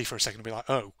look at the body for a second and be like,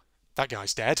 oh, that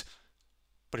guy's dead.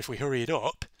 But if we hurry it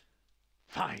up,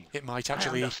 Fine. it might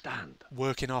actually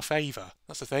work in our favour.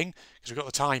 That's the thing, because we've got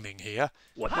the timing here.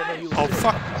 Whatever you Oh, say,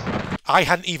 fuck. officer. I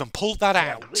hadn't even pulled that I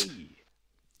out agree.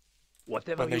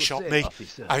 Whatever when they you shot say, me.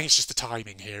 officer. I think it's just the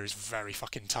timing here is very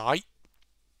fucking tight.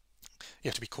 You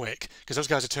have to be quick, because those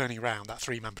guys are turning around, that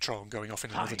three-man patrol, and going off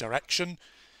in another direction,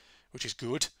 which is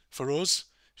good for us.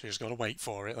 So you just got to wait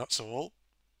for it, that's all.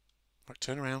 Right,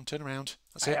 turn around, turn around.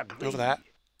 That's it. Go over there.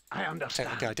 I understand.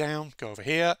 Take the guy down, go over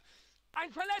here.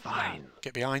 Fine.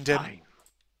 Get behind him. Fine.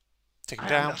 Take him I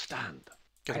down. understand.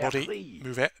 Get the I body, agree.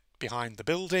 move it behind the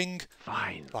building,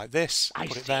 Fine. like this, I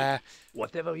put it see. there.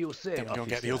 Whatever you say, Then we go and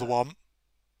get the officer. other one.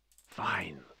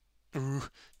 Fine. Ooh,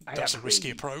 I that's a risky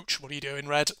agree. approach. What are you doing,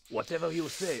 Red? Whatever you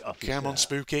say, officer. Come on,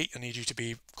 Spooky. I need you to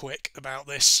be quick about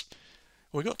this.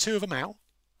 We've got two of them out.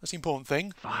 That's the important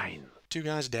thing. Fine. Two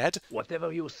guys dead.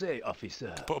 Whatever you say,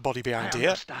 officer. Put a body behind I here.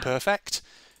 understand. Perfect.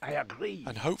 I agree.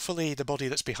 And hopefully the body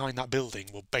that's behind that building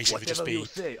will basically just Whatever be you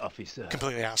say, officer.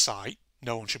 completely out of sight.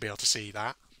 No one should be able to see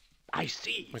that I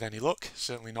see. with any luck.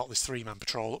 Certainly not this three-man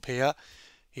patrol up here.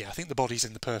 Yeah, I think the body's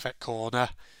in the perfect corner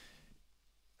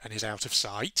and is out of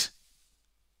sight.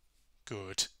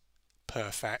 Good.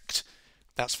 Perfect.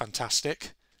 That's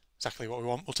fantastic. Exactly what we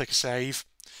want. We'll take a save.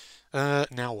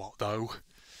 Now what, though?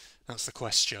 That's the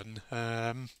question.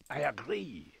 I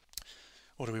agree.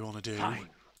 What do we want to do? Fine.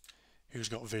 Who's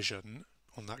got vision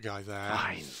on that guy there?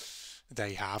 Fine.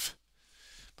 They have.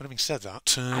 But having said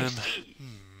that, I see.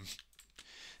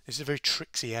 this is a very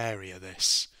tricksy area,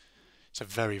 this. It's a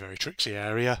very, very tricksy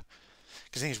area.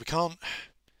 Because the thing is, we can't...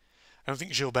 I don't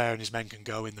think Gilbert and his men can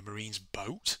go in the Marines'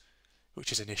 boat,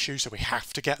 which is an issue, so we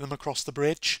have to get them across the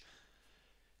bridge.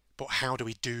 But how do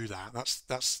we do that?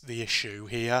 That's the issue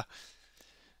here.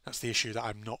 That's the issue that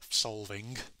I'm not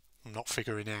solving. I'm not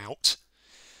figuring out.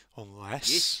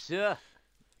 Unless... Yes, sir.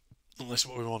 Unless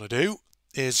what we want to do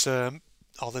is our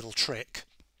little trick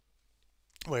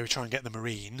where we try and get the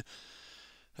Marine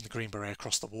and the Green Beret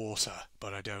across the water.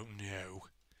 But I don't know.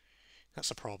 That's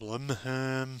a problem.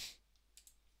 I'm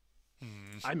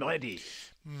ready.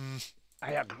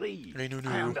 I agree. I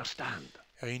understand.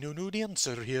 I don't know the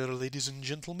answer here, ladies and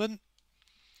gentlemen.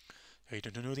 I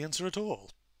don't know the answer at all.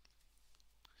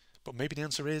 But maybe the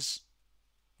answer is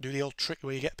do the old trick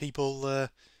where you get people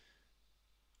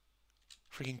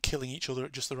frigging killing each other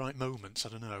at just the right moments. I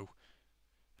don't know.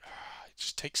 It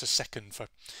just takes a second for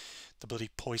the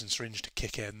bloody poison syringe to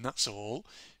kick in, that's all,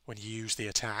 when you use the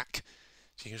attack.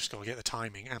 So you just got to get the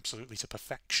timing absolutely to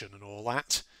perfection and all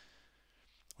that.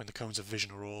 When the cones of vision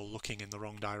are all looking in the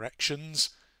wrong directions.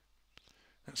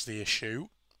 That's the issue.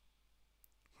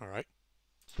 Alright.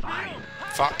 Fine.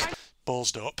 Fuck.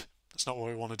 Ballsed up. That's not what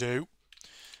we want to do.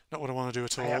 Not what I want to do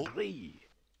at all. I agree.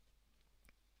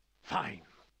 Fine.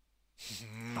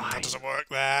 That doesn't work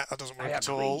there. That doesn't work at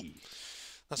all.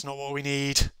 That's not what we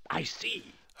need. I see.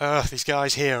 These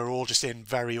guys here are all just in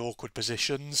very awkward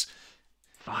positions.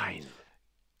 Fine.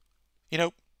 You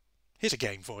know, here's a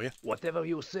game for you. Whatever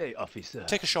you say, officer.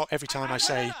 Take a shot every time I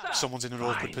say someone's in an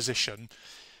awkward position.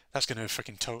 That's going to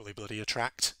freaking totally bloody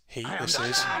attract heat, this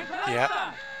is.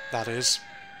 Yeah, that is.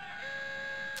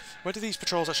 Where do these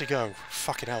patrols actually go?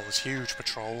 Fucking hell, there's huge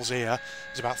patrols here.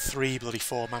 There's about 3 bloody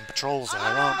 4-man patrols there,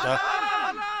 aren't there?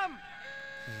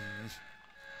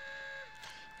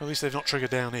 At least they've not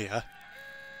triggered down here.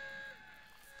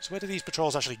 So where do these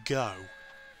patrols actually go?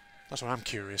 That's what I'm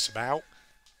curious about.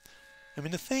 I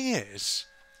mean, the thing is...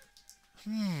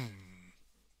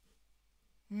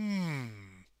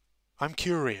 I'm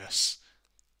curious.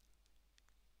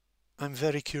 I'm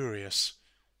very curious.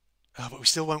 But we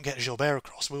still won't get Gilbert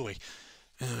across, will we?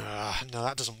 No,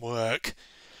 that doesn't work.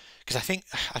 Because I think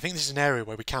this is an area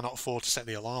where we cannot afford to set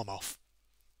the alarm off.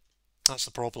 That's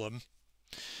the problem.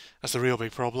 That's the real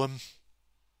big problem.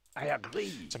 I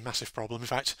agree. It's a massive problem. In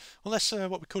fact, unless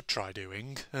what we could try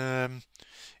doing in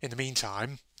the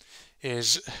meantime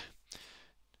is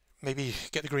maybe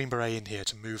get the Green Beret in here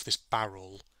to move this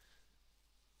barrel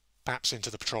perhaps into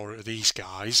the patrol route of these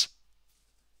guys,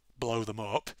 blow them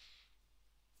up,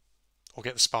 or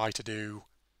get the spy to do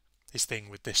his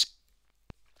thing with this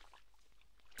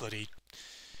bloody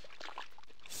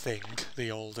thing, the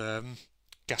old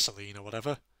gasoline or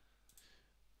whatever,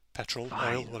 petrol,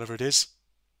 oil, whatever it is.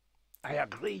 I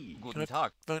agree. Guten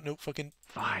Tag. No, fucking...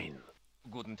 Fine.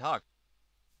 Guten Tag.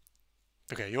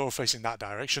 Okay, you're facing that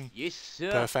direction. Yes,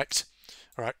 sir. Perfect.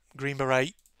 Alright, Green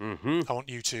Beret. I I want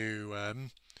you to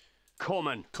Come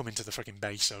into the freaking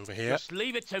base over here. Just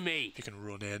leave it to me. If you can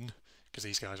run in, because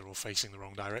these guys are all facing the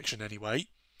wrong direction anyway.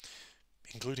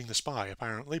 Including the spy,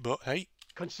 apparently, but hey.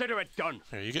 Consider it done.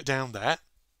 Here, you get down there.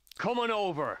 Come on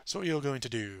over. So what you're going to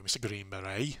do, Mr. Green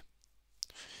Beret,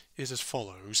 is as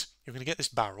follows. You're going to get this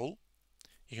barrel.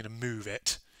 You're going to move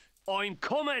it I'm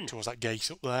coming. towards that gate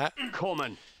up there.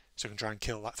 Coming. So you can try and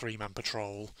kill that 3-man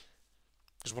patrol.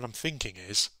 Because what I'm thinking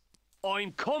is,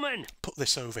 I'm coming. put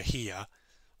this over here.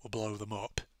 We'll blow them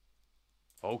up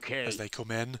Okay. as they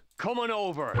come in. Come on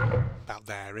over. About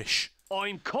there-ish.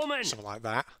 I'm coming. Something like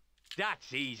that.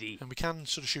 That's easy. And we can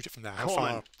sort of shoot it from there. How Come far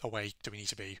on. away do we need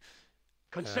to be?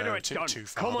 Consider it done. too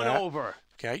far Come on there. over.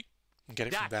 Okay. And get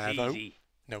it from That's there, though. easy.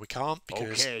 No, we can't,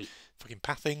 because Okay. fucking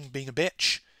pathing, being a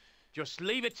bitch. Just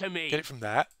leave it to me. Get it from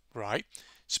there. Right.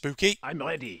 Spooky, I'm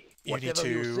ready. You need Whatever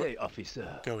you to say,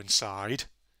 officer. go inside.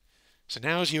 So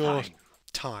now's your Fine.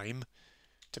 time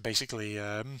to basically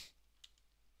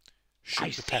shoot I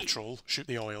the see. petrol, shoot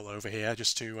the oil over here,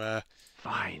 just to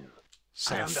Fine.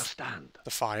 set I off understand.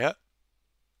 the fire.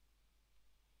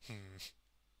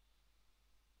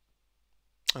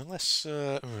 Unless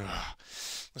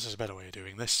there's a better way of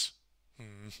doing this.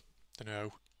 Don't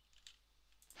know.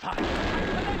 Fine.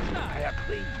 I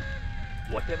agree.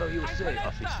 Whatever you say,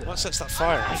 officer. Well, that sets that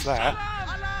fire off there,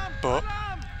 but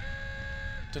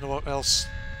don't know what else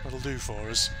that'll do for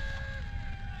us.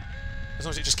 As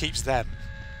long as it just keeps them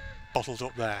bottled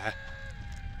up there,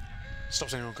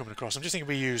 stops anyone coming across. I'm just thinking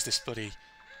we use this bloody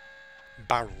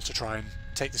barrel to try and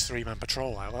take this 3-man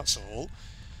patrol out, that's all.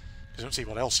 I don't see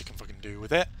what else you can fucking do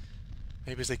with it.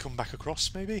 Maybe as they come back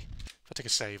across, maybe? If I take a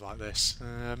save like this.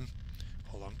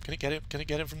 Hold on, can it get it? Can it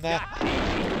get it from there?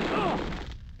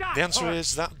 The answer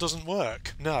is that doesn't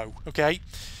work. No. Okay.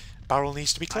 Barrel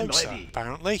needs to be closer,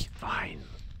 apparently. Fine.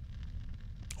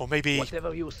 Or maybe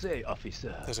Whatever you say,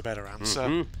 officer. there's a better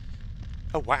answer.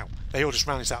 Oh wow, they all just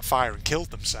ran into that fire and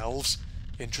killed themselves.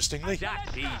 interestingly.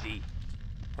 That's easy.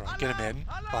 Alright, get him in,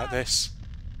 like this.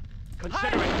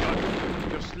 Consider it done.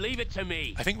 Just leave it to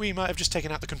me. I think we might have just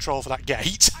taken out the control for that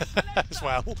gate as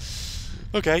well.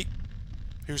 Okay.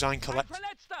 Who's ein collect?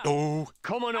 Oh.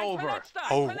 Come on over.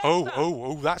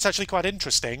 Oh, that's actually quite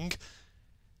interesting.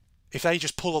 If they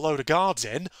just pull a load of guards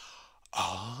in.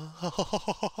 Ah.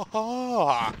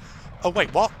 Oh,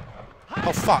 wait, what?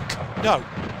 Oh, fuck. No.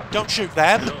 Don't shoot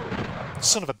them.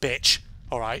 Son of a bitch.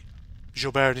 Alright.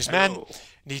 Gilbert and his men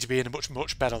need to be in a much,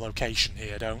 much better location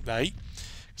here, don't they?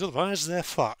 Because otherwise they're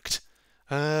fucked.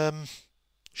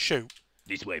 Shoot.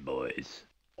 This way, boys.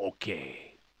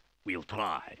 Okay. We'll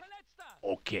try.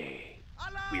 Okay.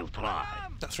 We'll try.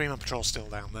 That 3-man patrol's still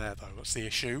down there, though. That's the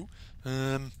issue.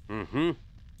 That's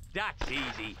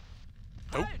easy.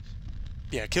 Oh.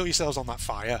 Yeah, kill yourselves on that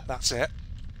fire. That's it.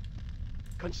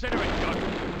 Consider it done.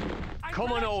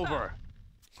 Come on over.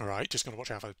 Alright, just gotta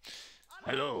watch out for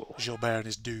Hello. Gilbert and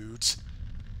his dudes.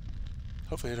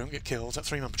 Hopefully they don't get killed. That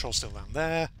 3-man patrol's still down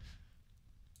there.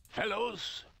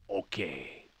 Fellows.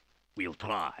 Okay. We'll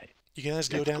try. You guys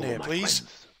go Let's down here, my please.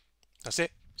 friends. That's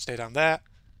it. Stay down there.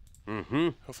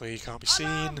 Hopefully you can't be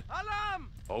seen.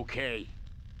 Okay.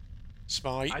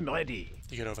 Spy, I'm ready.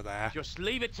 you get over there. Just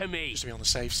leave it to me. Just to be on the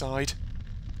safe side.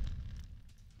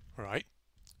 Right.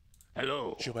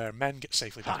 Hello. Gilbert and men get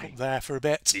safely back Hi. up there for a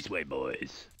bit. This way,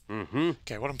 boys.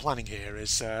 Okay, what I'm planning here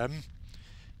is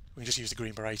we can just use the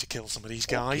Green Beret to kill some of these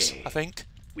guys, Okay. I think.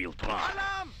 We'll try.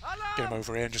 Get them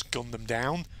over here and just gun them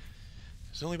down.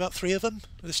 There's only about 3 of them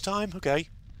this time. Okay.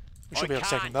 We should be able to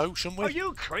take them though, shouldn't we? Are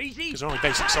you crazy? Because they're only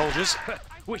basic soldiers.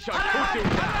 Wish I could do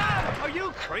that. Are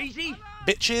you crazy?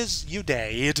 Bitches, you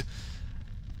dead.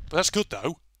 But that's good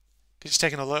though. Because it's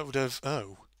taking a load of...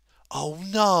 Oh. Oh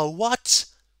no, what?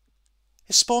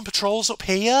 It spawn patrols up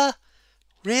here?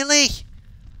 Really?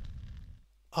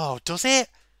 Oh, does it?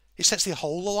 It sets the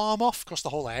whole alarm off across the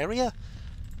whole area?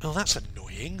 Oh, that's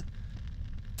annoying.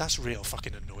 That's real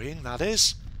fucking annoying, that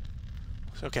is.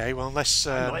 Okay, well, unless...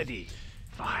 I'm ready.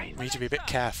 Fine. we need to be a bit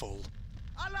careful.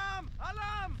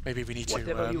 Maybe we need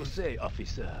Whatever you to say,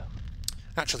 officer.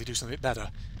 actually do something better.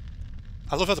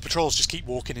 I love how the patrols just keep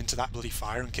walking into that bloody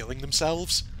fire and killing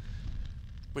themselves.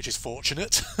 Which is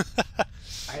fortunate.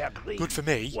 I agree. Good for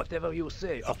me. Whatever you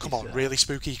say, Oh, come on, really,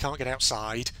 Spooky? You can't get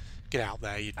outside. Get out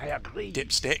there, you I agree.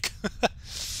 dipstick.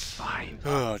 Fine.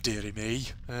 Oh, dearie me.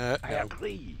 I No.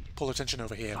 agree. Pull attention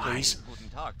over here, Fine. please.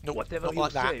 No, Whatever not you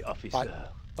like that. say, officer.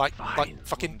 Like Fine.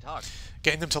 fucking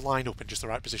getting them to line up in just the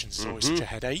right positions is always such a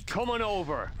headache. Come on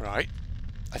over. Right.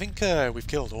 I think we've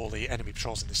killed all the enemy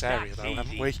patrols in this area, though,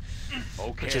 haven't we?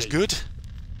 Okay. Which is good.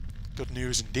 Good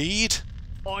news indeed.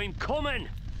 I'm coming.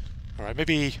 Alright,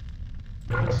 maybe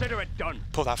Consider it done.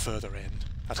 put that further in.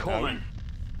 I don't know. Coming.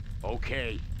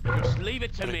 Okay. Just leave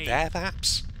it to Put me. it there,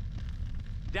 perhaps?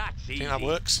 That's easy. Think that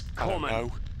works? I don't Coming.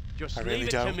 know. Just I leave really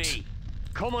it don't. to me.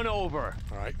 Come on over.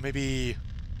 Alright, maybe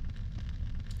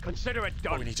Consider it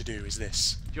what we done. need to do is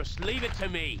this. Just leave it to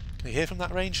me. Can you hear from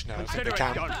that range? No, I think Consider they it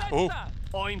can. done. Oh,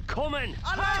 I'm coming.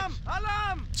 Alarm!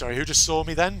 Alarm! sorry, who just saw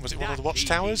me then? Was it one of the That's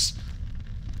watchtowers?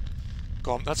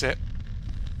 Go on, that's it.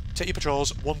 Take your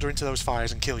patrols, wander into those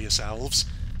fires and kill yourselves.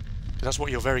 'Cause that's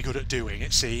what you're very good at doing,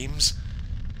 it seems.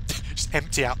 Just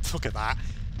empty out, look at that.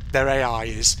 Their AI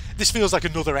is. This feels like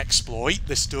another exploit,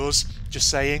 this does. Just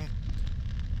saying.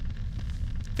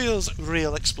 Feels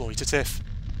real exploitative.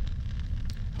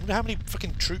 I wonder how many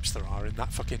fucking troops there are in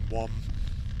that fucking one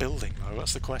building, though.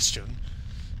 That's the question.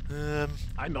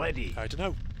 I'm ready. I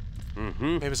don't know.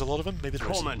 Maybe there's a lot of them. Maybe there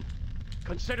isn't. Coming.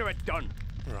 Consider it done.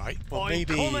 Right. Well, I'm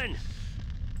maybe. coming.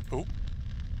 Oh,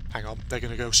 hang on. They're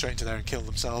going to go straight into there and kill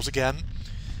themselves again.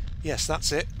 Yes,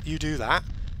 that's it. You do that.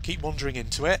 Keep wandering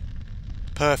into it.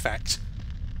 Perfect.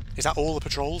 Is that all the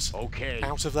patrols? Okay.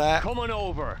 Out of there. Come on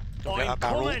over. Don't get I'm that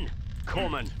barrel. coming.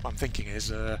 Coming. What I'm thinking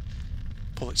is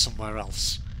pull it somewhere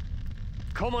else.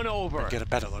 Come on over. Get a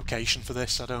better location for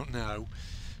this. I don't know.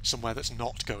 Somewhere that's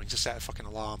not going to set a fucking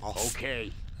alarm off.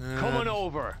 Okay. Come on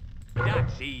over.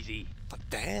 That's easy. Like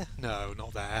there? No,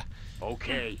 not there.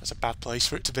 Okay. That's a bad place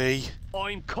for it to be.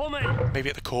 I'm coming. Maybe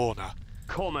at the corner.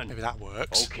 Coming. Maybe that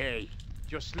works. Okay.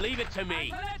 Just leave it to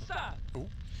me. Ooh.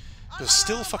 There's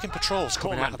still fucking patrols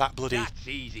coming out of that bloody That's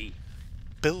easy.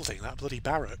 building, that bloody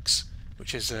barracks,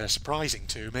 which is surprising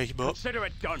to me, but Consider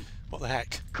it done. what the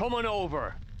heck? Come on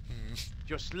over.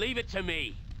 Just leave it to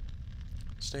me.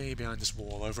 Stay behind this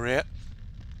wall over here.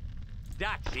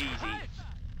 That's easy.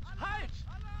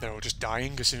 They're all just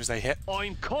dying as soon as they hit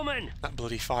I'm coming. that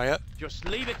bloody fire. Just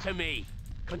leave it to me.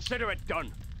 Consider it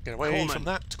done. Get away Coming. from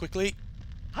that quickly.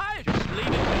 Just leave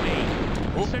it to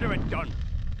me. Consider it done.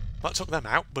 That took them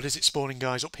out, but is it spawning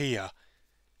guys up here?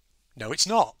 No, it's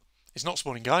not. It's not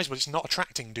spawning guys, but it's not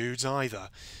attracting dudes either.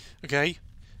 Okay,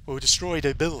 well, we destroyed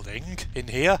a building in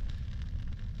here.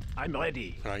 I'm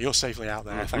ready. Right, you're safely out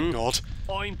there, thank God.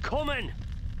 I'm coming.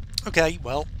 Okay,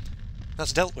 well,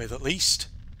 that's dealt with at least.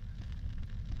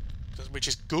 Which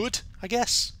is good, I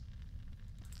guess.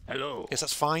 Hello. Guess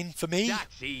that's fine for me.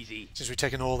 That's easy. Since we've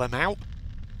taken all them out.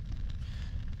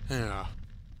 Yeah.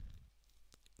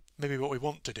 Maybe what we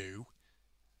want to do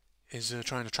is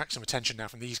try and attract some attention now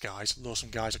from these guys. Lure some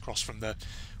guys across from the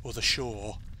other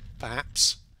shore,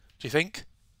 perhaps. Do you think?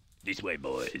 This way,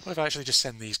 boys. What if I actually just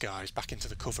send these guys back into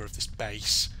the cover of this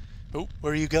base? Oh,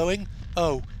 where are you going?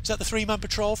 Oh, is that the three-man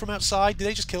patrol from outside? Did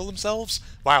they just kill themselves?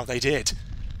 Wow, they did.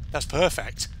 That's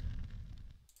perfect.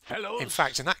 Hello. In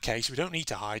fact, in that case, we don't need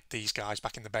to hide these guys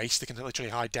back in the base. They can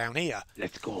literally hide down here.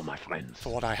 Let's go, my friends.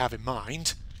 For what I have in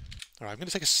mind. Alright, I'm going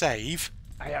to take a save.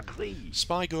 I agree.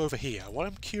 Spy go over here. What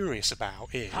I'm curious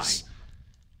about is...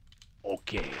 Fine.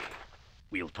 Okay.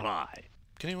 We'll try.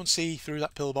 Can anyone see through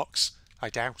that pillbox? I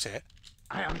doubt it.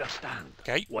 I understand.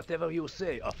 Okay. Whatever you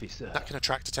say, officer. That can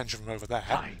attract attention from over there.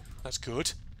 Fine. That's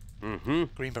good. Mm-hmm.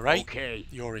 Green Beret, Okay.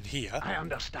 you're in here. I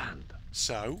understand.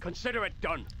 So, Consider it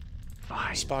done.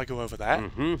 Fine. spy go over there.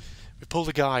 Mm-hmm. We pulled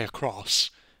a guy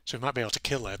across, so we might be able to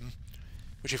kill him.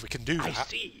 Which, if we can do I that,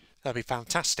 see. that'd be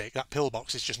fantastic. That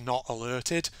pillbox is just not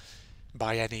alerted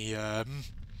by any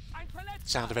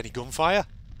sound of any gunfire.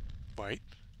 Wait.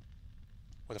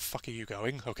 Where the fuck are you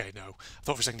going? Okay, no. I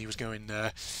thought for a second he was going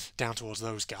down towards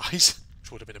those guys,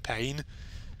 which would have been a pain.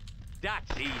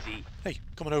 That's easy. Hey,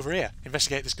 come on over here.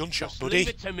 Investigate this gunshot, Just buddy. leave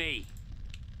it to me.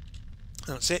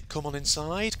 That's it. Come on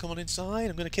inside. Come on inside.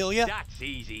 I'm going to kill you. That's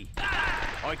easy.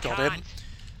 I Got can't. him.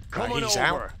 Come Right, on he's over.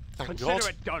 out. Thank Consider God.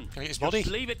 it done. Can I get his Just body?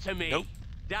 leave it to me. Nope.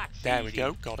 That's There easy. we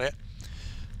go. Got it.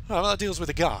 Alright, well, that deals with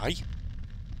the guy.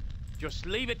 Just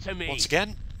leave it to me. Once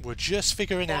again, we're just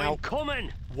figuring I'm out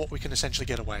coming. what we can essentially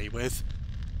get away with.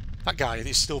 That guy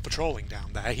is still patrolling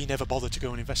down there. He never bothered to go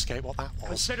and investigate what that was.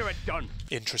 Consider it done.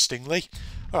 Interestingly.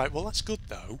 Alright, well, that's good,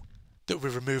 though, that we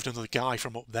removed another guy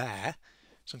from up there.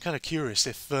 So I'm kind of curious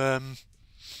if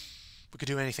we could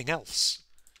do anything else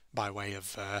by way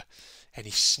of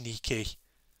any sneaky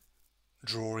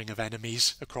drawing of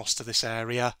enemies across to this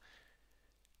area.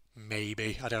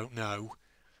 Maybe, I don't know.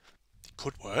 It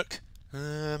could work.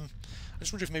 I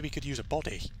just wonder if maybe you could use a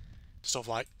body to sort of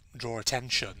like draw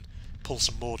attention, pull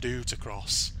some more dudes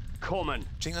across. Coming. Do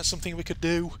you think that's something we could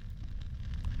do?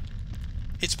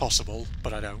 It's possible,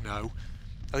 but I don't know.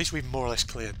 At least we've more or less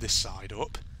cleared this side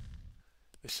up.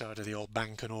 This side of the old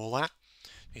bank and all that.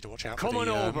 Need to watch out for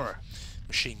the over.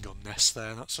 machine gun nest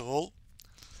there, that's all.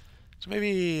 So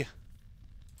maybe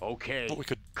Okay. what we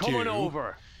could Coming do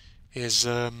over. is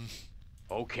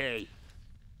Okay.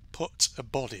 put a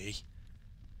body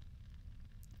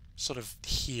sort of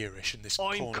here-ish in this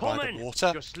I'm corner by coming. the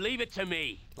water. Just leave it to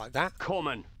me. Like that.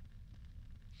 Coming.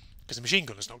 Because the machine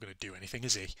gunner's not going to do anything,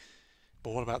 is he?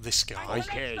 But what about this guy?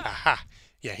 Okay. Aha!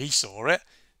 Yeah, he saw it.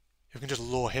 If we can just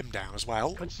lure him down as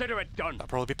well, Consider it done. that'd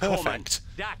probably be Coming. perfect.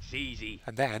 That's easy.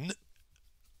 And then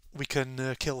we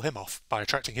can kill him off by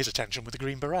attracting his attention with the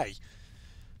Green Beret.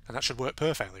 And that should work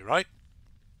perfectly, right?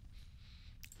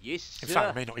 Yes, sir. In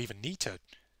fact, we may not even need to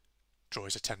draw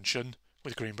his attention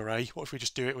with Green Beret. What if we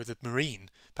just do it with a Marine,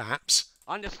 perhaps?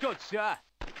 Understood, sir.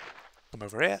 Come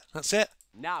over here. That's it.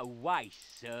 No way,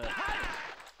 sir.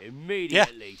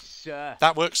 Immediately, sir.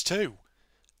 That works too.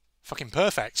 Fucking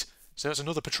perfect. So that's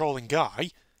another patrolling guy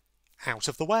out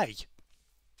of the way.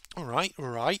 Alright,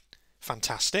 alright.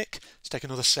 Fantastic. Let's take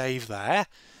another save there.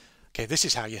 Okay, this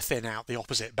is how you thin out the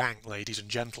opposite bank, ladies and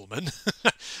gentlemen.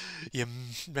 You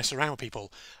mess around with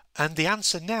people. And the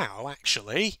answer now,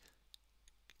 actually,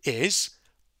 is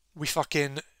we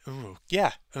fucking... Ooh,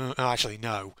 yeah. Actually,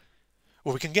 no.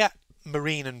 Well, we can get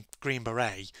Marine and Green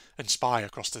Beret and spy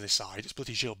across to this side. It's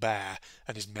bloody Gilbert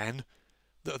and his men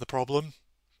that are the problem.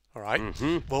 Alright?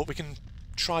 Well, we can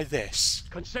try this.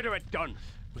 Consider it done.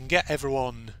 We can get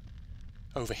everyone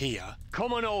over here.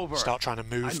 Coming over. Start trying to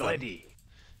move I'm them. ready.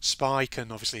 Spy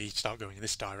can obviously start going in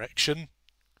this direction.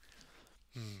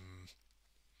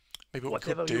 Maybe what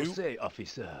Whatever we could you do say,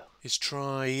 officer. is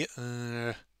try,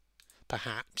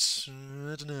 perhaps,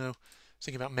 I don't know,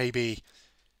 thinking about maybe,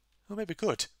 well, maybe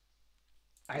good.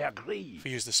 I agree. If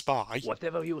we use the spy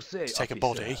Whatever you say, to take a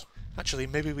officer. body. Actually,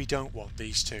 maybe we don't want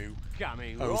these two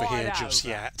Coming over right here just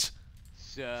over, yet.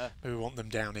 sir. Maybe we want them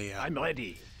down here. I'm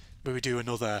ready. Maybe we do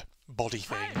another body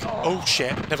thing. Oh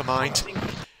shit, never mind.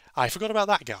 I forgot about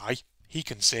that guy. He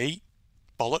can see.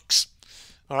 Bollocks.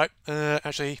 Alright,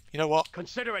 actually, you know what?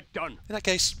 Consider it done. In that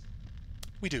case,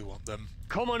 we do want them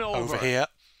Coming over. here.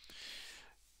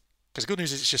 Because the good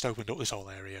news is it's just opened up this whole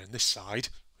area and this side,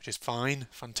 which is fine,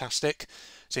 fantastic.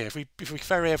 So yeah, if we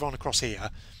ferry everyone across here,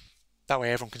 that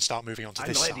way everyone can start moving on to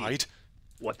this side.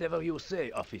 Whatever you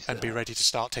say, officer. And be ready to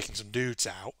start taking some dudes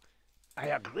out. I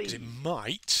agree. Because it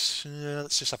might...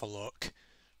 let's just have a look.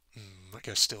 That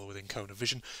goes still within cone of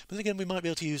vision. But then again, we might be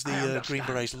able to use the Green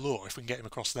Beret's lure, if we can get him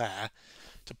across there,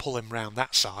 to pull him round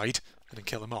that side and then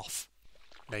kill him off.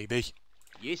 Maybe.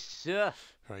 Yes, sir.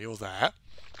 Right, you're there.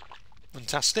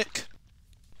 Fantastic.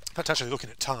 In fact, actually, looking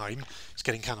at time, it's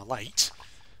getting kind of late.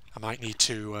 I might need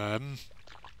to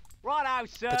Righto,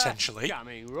 sir. potentially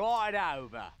Coming right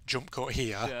over. jump cut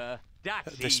here Sir, that's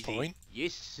at this easy. point.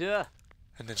 Yes, sir.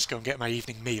 And then just go and get my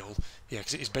evening meal. Yeah,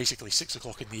 because it is basically 6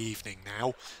 o'clock in the evening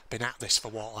now. Been at this for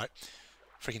what, like,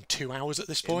 friggin' 2 hours at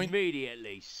this point?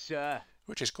 Immediately, sir.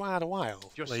 Which is quite a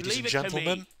while, Just ladies leave and it to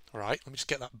gentlemen. me. Right, let me just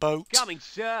get that boat. Coming,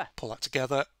 sir. Pull that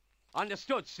together.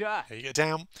 Understood, sir. There you get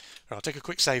down. Right, I'll take a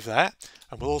quick save there.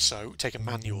 And we'll also take a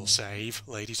manual save,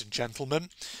 ladies and gentlemen.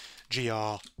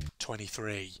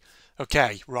 GR23.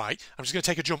 Okay, right. I'm just going to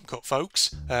take a jump cut,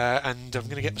 folks, and I'm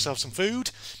going to get myself some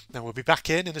food. Then we'll be back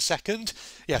in a second.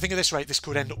 Yeah, I think at this rate, this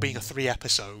could end up being a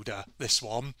 3-episoder, this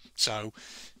one. So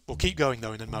we'll keep going,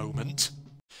 though, in a moment.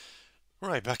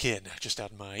 Right, back in. Just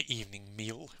had my evening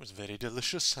meal. It was very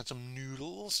delicious. Had some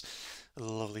noodles.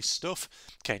 Lovely stuff.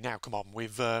 Okay, now, come on.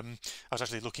 I was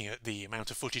actually looking at the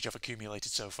amount of footage I've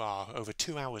accumulated so far. Over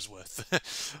 2 hours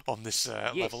worth on this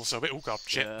level. So, oh god,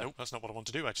 shit. Nope, that's not what I want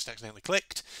to do. I just accidentally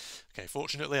clicked. Okay,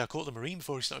 fortunately, I caught the Marine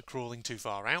before he started crawling too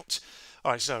far out.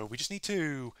 Alright, so we just need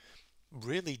to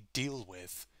really deal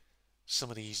with some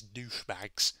of these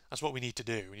douchebags. That's what we need to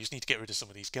do. We just need to get rid of some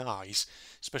of these guys.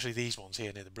 Especially these ones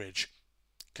here near the bridge.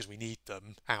 Because we need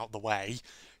them out the way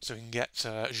so we can get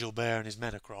Gilbert and his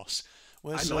men across.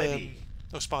 Where's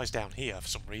those spies down here for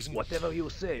some reason? Whatever you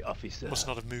say, officer. Must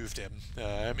not have moved him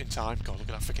in time. God, look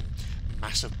at that freaking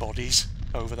massive bodies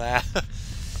over there.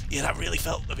 Yeah, that really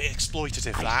felt a bit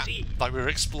exploitative, that. Like we were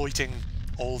exploiting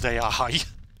old AI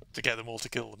to get them all to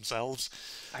kill themselves.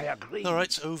 I agree.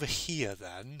 Alright, so over here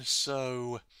then.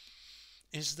 So,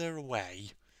 is there a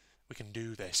way we can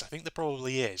do this? I think there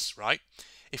probably is, right?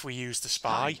 If we use the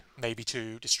spy, maybe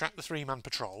to distract the 3-man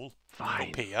patrol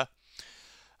up here,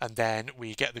 and then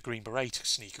we get the Green Beret to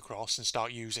sneak across and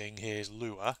start using his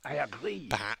lure. I agree.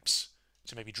 Perhaps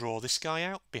to maybe draw this guy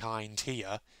out behind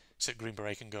here, so that Green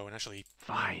Beret can go and actually,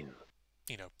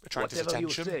 you know, attract his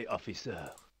attention. Whatever you say,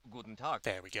 officer. Guten Tag.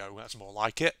 There we go. That's more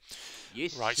like it.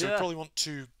 Yes, right, sir. so we probably want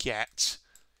to get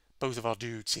both of our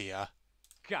dudes here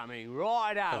Coming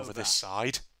right over this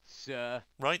side. Sir.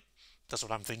 Right? That's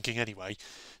what I'm thinking anyway.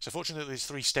 So fortunately there's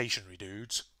 3 stationary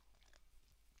dudes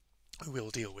who we'll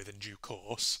deal with in due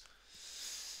course.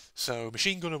 So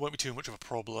machine gunner won't be too much of a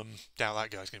problem. Doubt that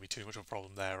guy's going to be too much of a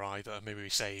problem there either. Maybe we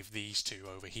save these 2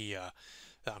 over here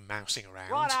that are mousing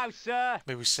around. Righto, sir.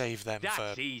 Maybe we save them That's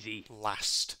for easy.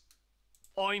 last.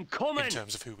 I'm coming. In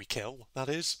terms of who we kill, that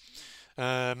is.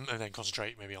 And then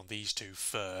concentrate maybe on these 2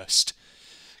 first.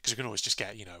 Because we can always just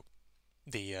get, you know,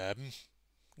 the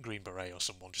Green Beret or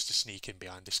someone just to sneak in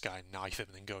behind this guy and knife him,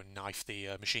 and then go and knife the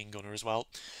machine gunner as well.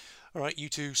 Alright, you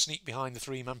 2 sneak behind the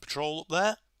 3-man patrol up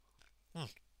there.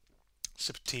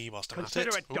 Sip of tea whilst I'm at it.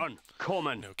 Consider it done.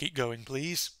 Coming. No, keep going,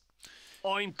 please.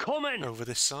 I'm coming. Over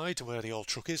this side to where the old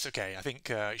truck is. Okay, I think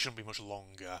it shouldn't be much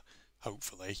longer,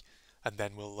 hopefully. And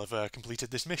then we'll have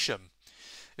completed this mission.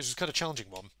 This was kind of a challenging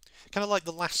one. Kind of like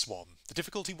the last one. The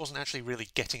difficulty wasn't actually really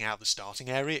getting out of the starting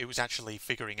area. It was actually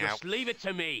figuring out... Just leave it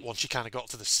to me. Once you kind of got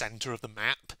to the centre of the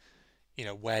map, you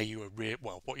know, where you were...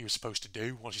 what you were supposed to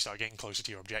do once you started getting closer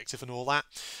to your objective and all that.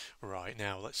 Right,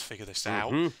 now let's figure this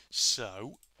out.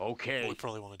 So, what we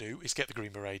probably want to do is get the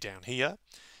Green Beret down here.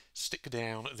 Stick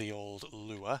down the old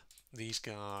lure. These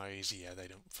guys, yeah, they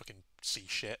don't fucking see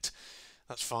shit.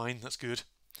 That's fine, that's good.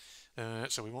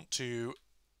 So we want to...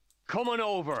 Come on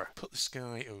over. Put this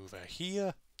guy over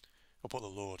here. Or put the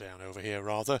lure down over here,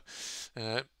 rather.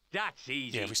 That's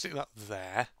easy. Yeah, we stick that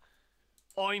there.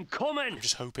 I'm coming. I'm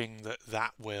just hoping that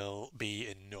that will be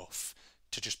enough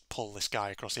to just pull this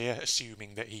guy across here,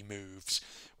 assuming that he moves,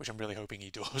 which I'm really hoping he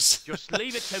does. Just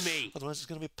leave it to me. Otherwise it's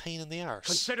going to be a pain in the arse.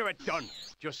 Consider it done.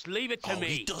 Just leave it to me.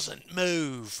 He doesn't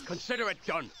move. Consider it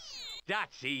done.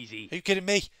 That's easy. Are you kidding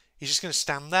me? He's just going to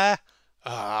stand there?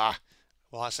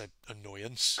 Well, that's an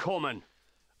annoyance. Coming.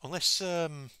 Unless,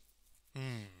 unless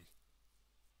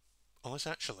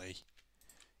actually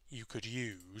you could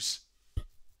use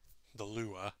the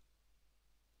lure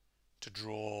to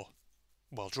draw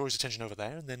his attention over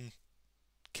there and then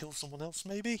kill someone else,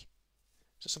 maybe? Is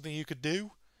that something you could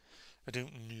do? I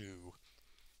don't know.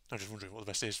 I'm just wondering what the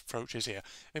best approach is here.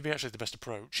 Maybe actually the best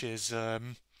approach is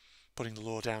putting the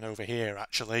lure down over here,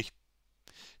 actually.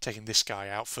 Taking this guy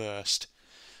out first.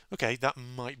 Okay, that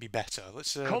might be better.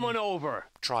 Let's Come on over.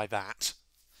 try that.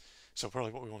 So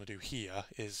probably what we want to do here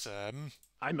is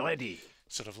I'm ready.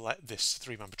 sort of let this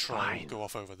three-man patrol Fine. go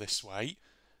off over this way.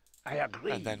 I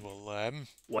agree. And then we'll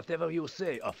Whatever you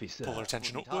say, officer. pull our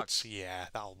attention Guten Tag. upwards. Yeah,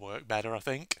 that'll work better, I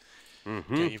think.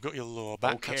 Mm-hmm. Okay, you've got your lure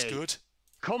back. That's Okay. good.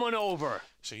 Come on over.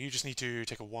 So you just need to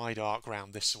take a wide arc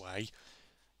round this way.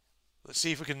 Let's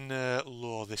see if we can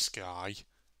lure this guy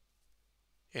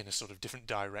in a sort of different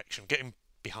direction. Get him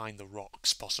behind the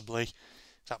rocks, possibly.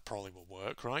 That probably will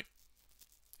work, right?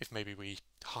 If maybe we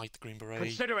hide the Green Beret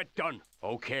Consider it done.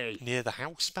 Okay. near the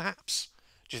house, perhaps?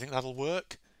 Do you think that'll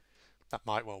work? That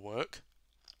might well work.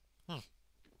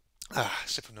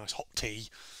 Sip of nice hot tea.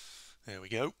 There we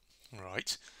go.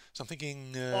 Right. So I'm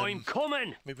thinking I'm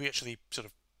coming. maybe we actually sort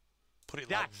of put it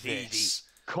That's like this. easy.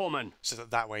 Coming. So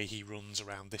that way he runs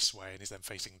around this way and is then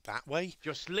facing that way.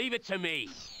 Just leave it to me.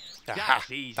 Aha,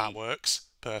 That's easy. that works.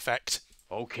 Perfect.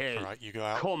 Okay. All right, you go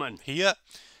out Coming. here.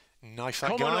 Knife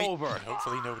that Come on guy. over. And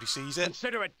hopefully nobody sees it.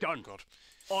 Consider it done. God.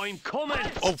 I'm coming.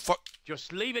 Oh, fuck.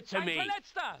 Just leave it to me.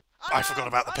 I forgot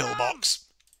about the pillbox.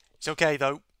 It's okay,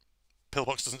 though.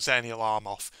 Pillbox doesn't set any alarm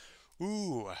off.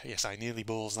 Ooh, yes, I nearly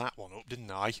balls that one up,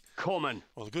 didn't I? Coming.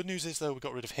 Well, the good news is, though, we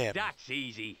got rid of him. That's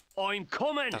easy. I'm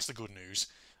coming. That's the good news.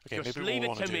 Okay, Just maybe leave what we it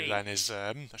want to to do me. then is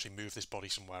actually move this body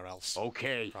somewhere else.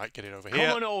 Okay. Right, get it over Come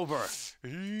here. on over.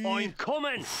 I'm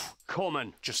coming.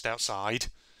 Coming. Just outside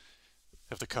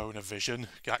of the cone of vision.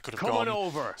 That could have Come gone on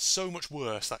over. so much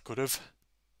worse, that could have.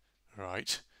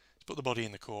 Right. Let's put the body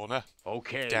in the corner.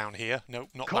 Okay. Down here. No,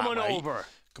 not Come that on way. over.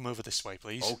 Come over this way,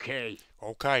 please. Okay.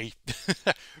 Okay.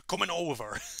 Coming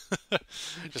over.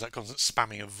 Just that constant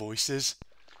spamming of voices.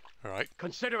 Right.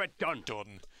 Consider it done.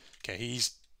 Done. Okay,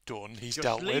 he's done. He's Just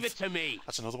dealt leave with. it to me.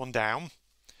 That's another one down.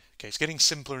 Okay, it's getting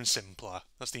simpler and simpler.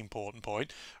 That's the important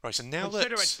point. Right, so now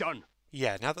Consider that... it done.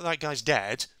 Yeah, now that guy's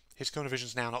dead, his cone of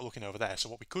vision's now not looking over there. So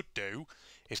what we could do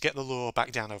is get the lure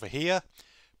back down over here,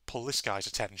 pull this guy's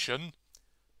attention,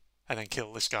 and then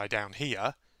kill this guy down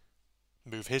here,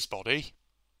 move his body,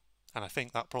 and I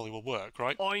think that probably will work,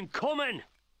 right? I'm coming.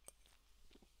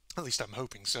 At least I'm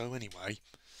hoping so, anyway.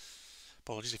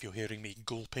 Apologies if you're hearing me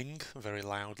gulping very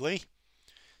loudly,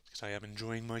 because I am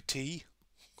enjoying my tea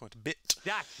quite a bit.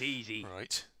 That's easy.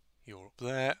 Right, you're up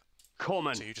there.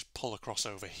 Coming. So you just pull across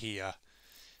over here,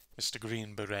 Mr.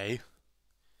 Green Beret.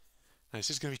 Now this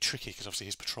is going to be tricky because obviously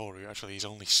his patrol route actually is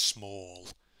only small.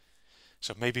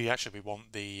 So maybe actually we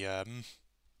want the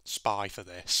spy for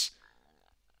this.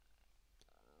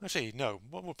 Actually, no.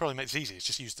 What will probably make this easy is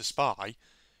just use the spy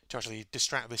to actually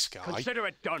distract this guy. Consider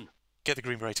it done. Get the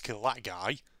Green Beret to kill that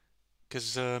guy.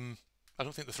 Because I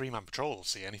don't think the three-man patrol will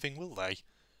see anything, will they?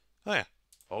 Oh yeah.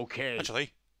 Okay.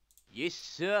 Actually, Yes,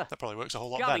 sir. that probably works a whole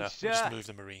lot Gabby, better. We'll just sir. move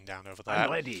the Marine down over there.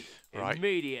 I'm ready. Right.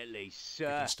 Immediately, We sir.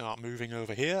 can start moving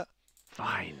over here.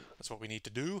 Fine. That's what we need to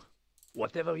do.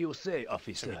 Whatever you say, So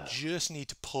officer. we just need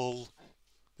to pull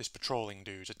this patrolling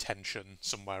dude's attention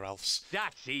somewhere else.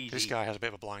 That's easy. This guy has a bit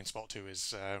of a blind spot to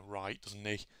his right, doesn't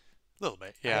he? A little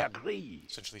bit, I yeah. agree.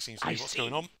 Essentially seems to be I what's see.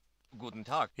 going on. Guten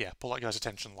Tag. Yeah, pull that guy's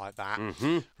attention like that.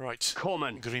 Mm-hmm. Right,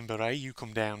 Coming. Green Beret, you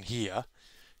come down here.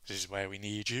 This is where we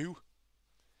need you.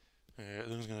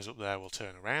 Those guys up there will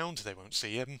turn around. They won't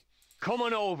see him. Come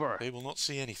on over. They will not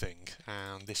see anything.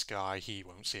 And this guy, he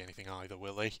won't see anything either,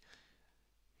 will he?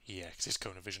 Yeah, because his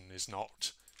cone of vision is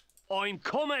not I'm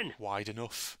coming. wide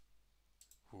enough.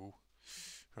 Ooh.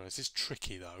 Right, this is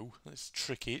tricky though. It's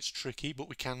tricky, but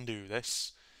we can do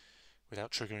this without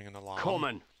triggering an alarm.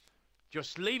 Coming.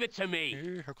 Just leave it to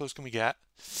me. How close can we get?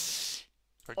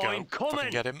 Right, go. I'm coming.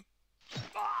 Fucking get him.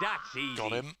 That's easy.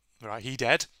 Got him. Right, he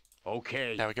dead.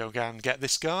 Okay. There we go, go and get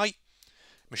this guy.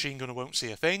 Machine gunner won't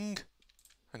see a thing.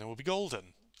 And then we'll be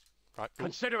golden. Right,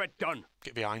 Consider it done.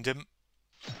 get behind him.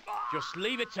 Just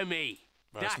leave it to me.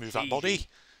 Right, let's That's move that easy. body.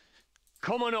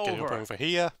 Come on Get it up over. over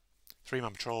here.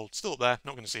 Three-man patrol, still up there,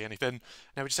 not going to see anything.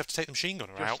 Now we just have to take the machine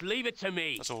gunner Just out. leave it to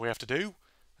me. That's all we have to do.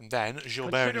 And then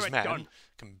Gilbert and his Consider it men done.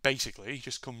 can basically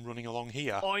just come running along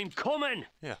here. I'm coming.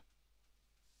 Yeah.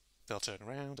 They'll turn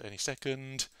around any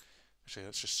second. Actually,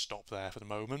 let's just stop there for the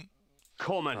moment.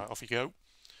 Coming. Right, off you go.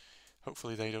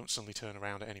 Hopefully they don't suddenly turn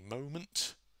around at any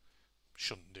moment.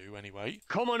 Shouldn't do anyway.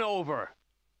 Come on over.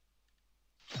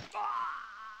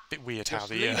 Bit weird how Just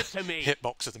the leave it to me.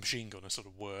 hitbox of the machine gunner sort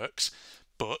of works.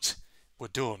 But we're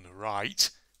done, right?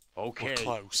 Okay. We're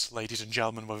close. Ladies and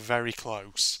gentlemen, we're very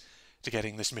close to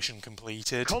getting this mission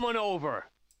completed. Come on over.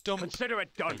 Dump. Consider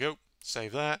it There done. we go.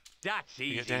 Save that. That's You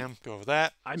easy. get down, go over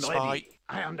there. I'm Spy. ready.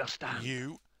 I understand.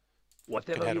 You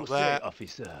Whatever head you up say, there.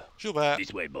 officer. Gilbert,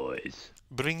 This way, boys.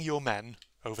 bring your men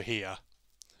over here.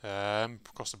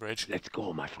 Across the bridge. Let's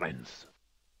go, my friends.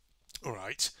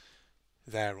 Alright.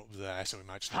 They're up there, so we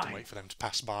might just have to Fine. wait for them to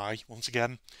pass by once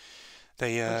again.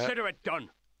 They Consider it done.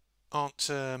 aren't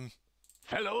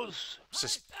Fellows.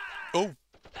 oh,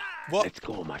 what? Let's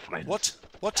go, my friends.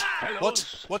 What?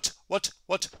 Fellows. What?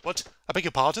 I beg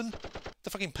your pardon? The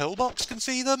fucking pillbox can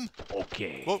see them?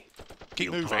 Okay. Whoa,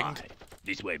 keep We'll moving. try.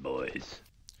 This way, boys.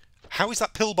 How is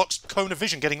that pillbox cone of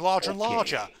vision getting larger and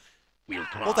larger? We'll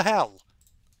try. What the hell?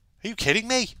 Are you kidding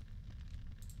me?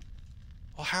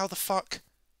 Well, how the fuck?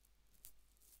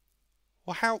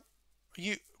 Well, how? Are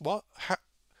you... What? How?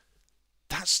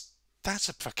 That's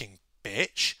a fucking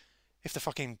bitch. If the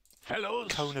fucking Fellows.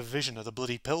 cone of vision of the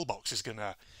bloody pillbox is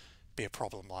gonna be a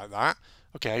problem like that.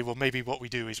 Okay, well maybe what we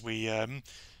do is we oh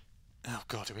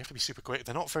god, do we have to be super quick?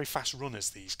 They're not very fast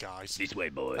runners, these guys. This way,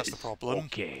 boys. That's the problem.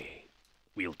 Okay.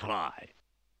 We'll try.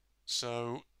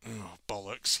 So, oh,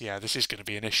 bollocks. Yeah, this is going to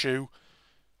be an issue.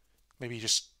 Maybe you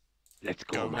just Let's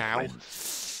go, my now.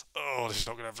 friends. Oh, this is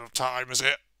not going to have enough time, is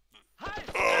it?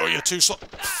 Oh, you're too slow.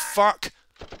 Fuck.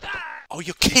 Oh,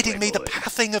 you're kidding me. The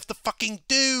pathing of the fucking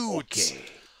dudes. Okay.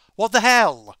 What the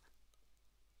hell?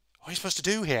 What are you supposed to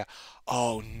do here?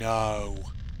 Oh, no.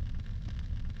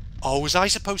 Oh, was I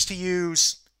supposed to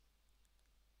use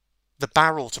the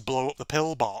barrel to blow up the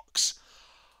pillbox?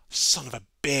 Son of a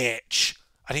bitch.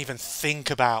 I didn't even think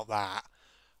about that.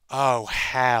 Oh,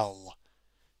 hell.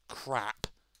 Crap.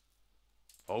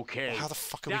 Okay. Well, how the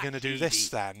fuck are we That's going to do easy. this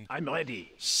then? I'm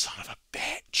ready. Son of a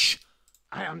bitch.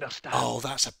 I understand. Oh,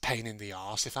 that's a pain in the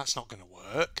arse if that's not going to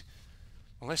work.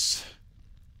 Unless...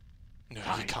 No,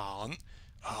 Fine. you can't.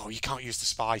 Oh, you can't use the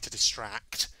spy to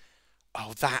distract.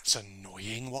 Oh, that's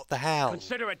annoying. What the hell?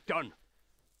 Consider it done.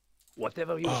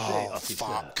 Whatever you say, Oh, officer.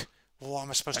 fuck. What am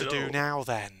I supposed to Hello. do now,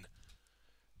 then?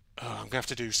 Oh, I'm going to have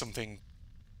to do something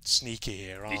sneaky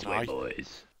here, aren't This I? way,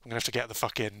 boys. I'm going to have to get the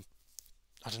fucking...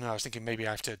 I don't know, I was thinking maybe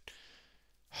I have to...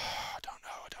 I don't know.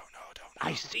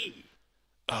 I see.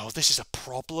 Oh, this is a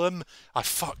problem. I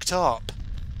fucked up.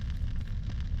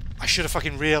 I should have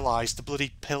fucking realised the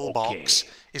bloody pillbox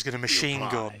is going to machine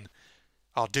try. gun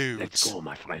our dudes. Let's go,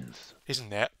 my friends.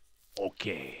 Isn't it?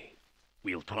 Okay.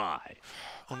 We'll try.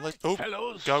 Unless... Oh,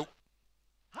 Fellows. go.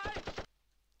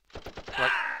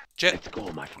 Right, jet. Let's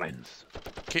go, my friends.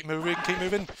 Keep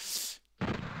moving.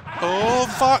 Oh,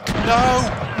 fuck!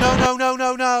 No!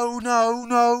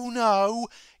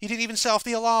 You didn't even set off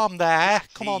the alarm there.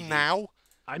 Come on now.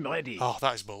 I'm ready. Oh,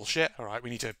 that is bullshit. Alright, we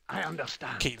need to I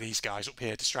understand. keep these guys up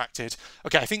here distracted.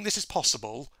 Okay, I think this is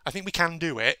possible. I think we can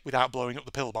do it without blowing up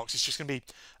the pillbox. It's just going to be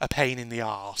a pain in the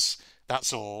arse.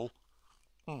 That's all.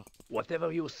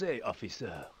 Whatever you say,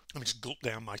 officer. Let me just gulp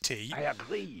down my tea. I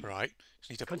agree. Right. Just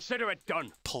need to Consider it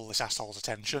done. pull this asshole's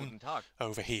attention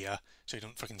over here so he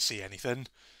doesn't fucking see anything.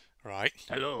 Right.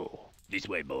 Hello. This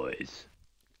way, boys.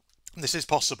 This is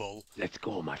possible. Let's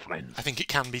go, my friends. I think it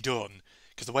can be done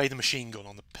because the way the machine gun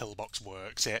on the pillbox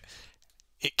works, it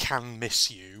can miss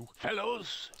you.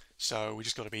 Fellows. So we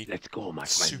just got to be Let's go, my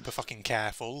friends. super fucking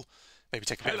careful. Maybe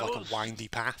take a bit of like Fellows. a windy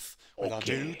path with our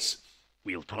Okay. dudes.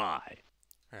 We'll try.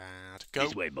 And go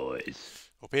This way, boys.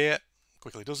 up here.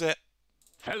 Quickly does it.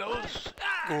 Fellows.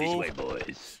 This Oh, way,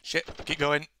 boys. shit. Keep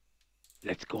going.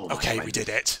 Let's go, my Okay, friends. we did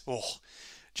it. Oh,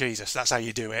 Jesus, that's how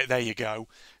you do it. There you go.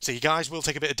 So you guys will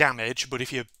take a bit of damage, but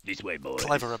if you're This way, boys.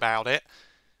 clever about it,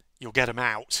 you'll get them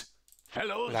out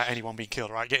Fellows. without anyone being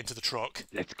killed. Right, get into the truck.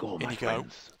 Let's go, In my you go.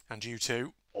 friends. And you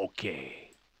too.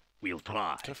 Okay. We'll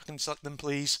try. Can I fucking select them,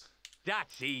 please?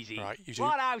 That's easy. Right, you do.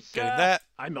 What out, Get sir? in there.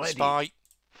 I'm ready. Spy.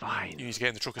 Fine. You need to get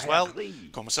in the truck as I well. agree.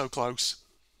 Come on, we're so close.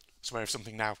 I swear if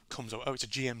something now comes up... Oh, it's a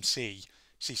GMC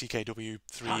CCKW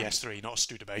 3S3, not a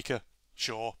Studebaker.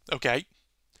 Sure. Okay.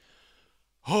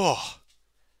 Oh,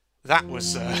 that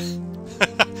was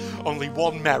only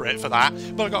one merit for that.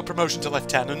 But I got a promotion to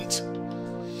lieutenant.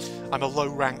 I'm a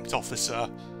low-ranked officer,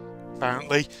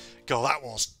 apparently. God, that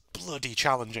was bloody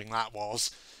challenging, that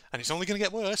was. And it's only going to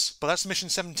get worse. But that's mission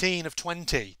 17 of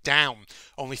 20. Down.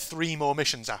 Only 3 more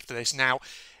missions after this. Now,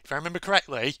 if I remember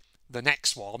correctly, the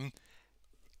next one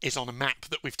is on a map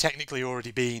that we've technically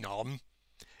already been on.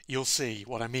 You'll see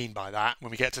what I mean by that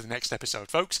when we get to the next episode,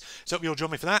 folks. So hope you'll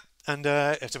join me for that. And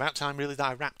it's about time, really, that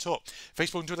I wrapped up.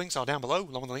 Facebook and Twitter links are down below,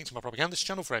 along with the links to my propagandist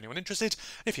channel for anyone interested.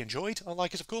 And if you enjoyed, a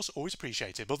like is, of course, always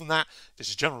appreciated. But other than that, this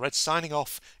is General Red signing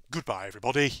off. Goodbye,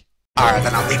 everybody. Alright,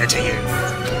 then I'll leave it to you.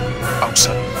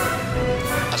 Bosun.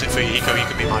 As it for you, Eco, you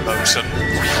can be my bosun.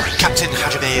 Captain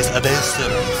Hajime's a bosun.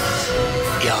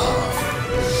 Yeah.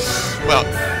 Well,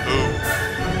 ooh.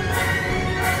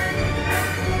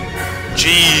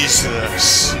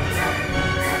 Jesus.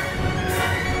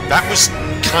 That was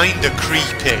kinda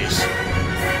creepy.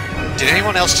 Did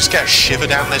anyone else just get a shiver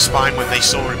down their spine when they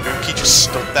saw Ibuki just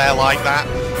stood there like that?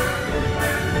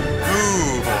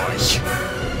 Ooh, boy.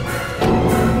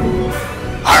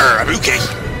 Arr, Ibuki!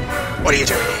 What are you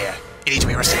doing here? You need to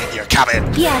be resting in your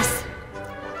cabin. Yes.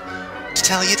 To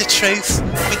tell you the truth,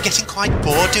 I've been getting quite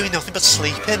bored doing nothing but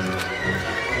sleeping.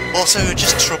 Also, it would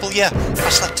just trouble you if I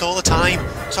slept all the time,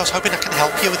 so I was hoping I can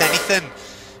help you with anything.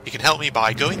 You can help me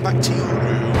by going back to your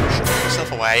room, shutting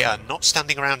yourself away, and not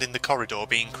standing around in the corridor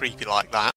being creepy like that.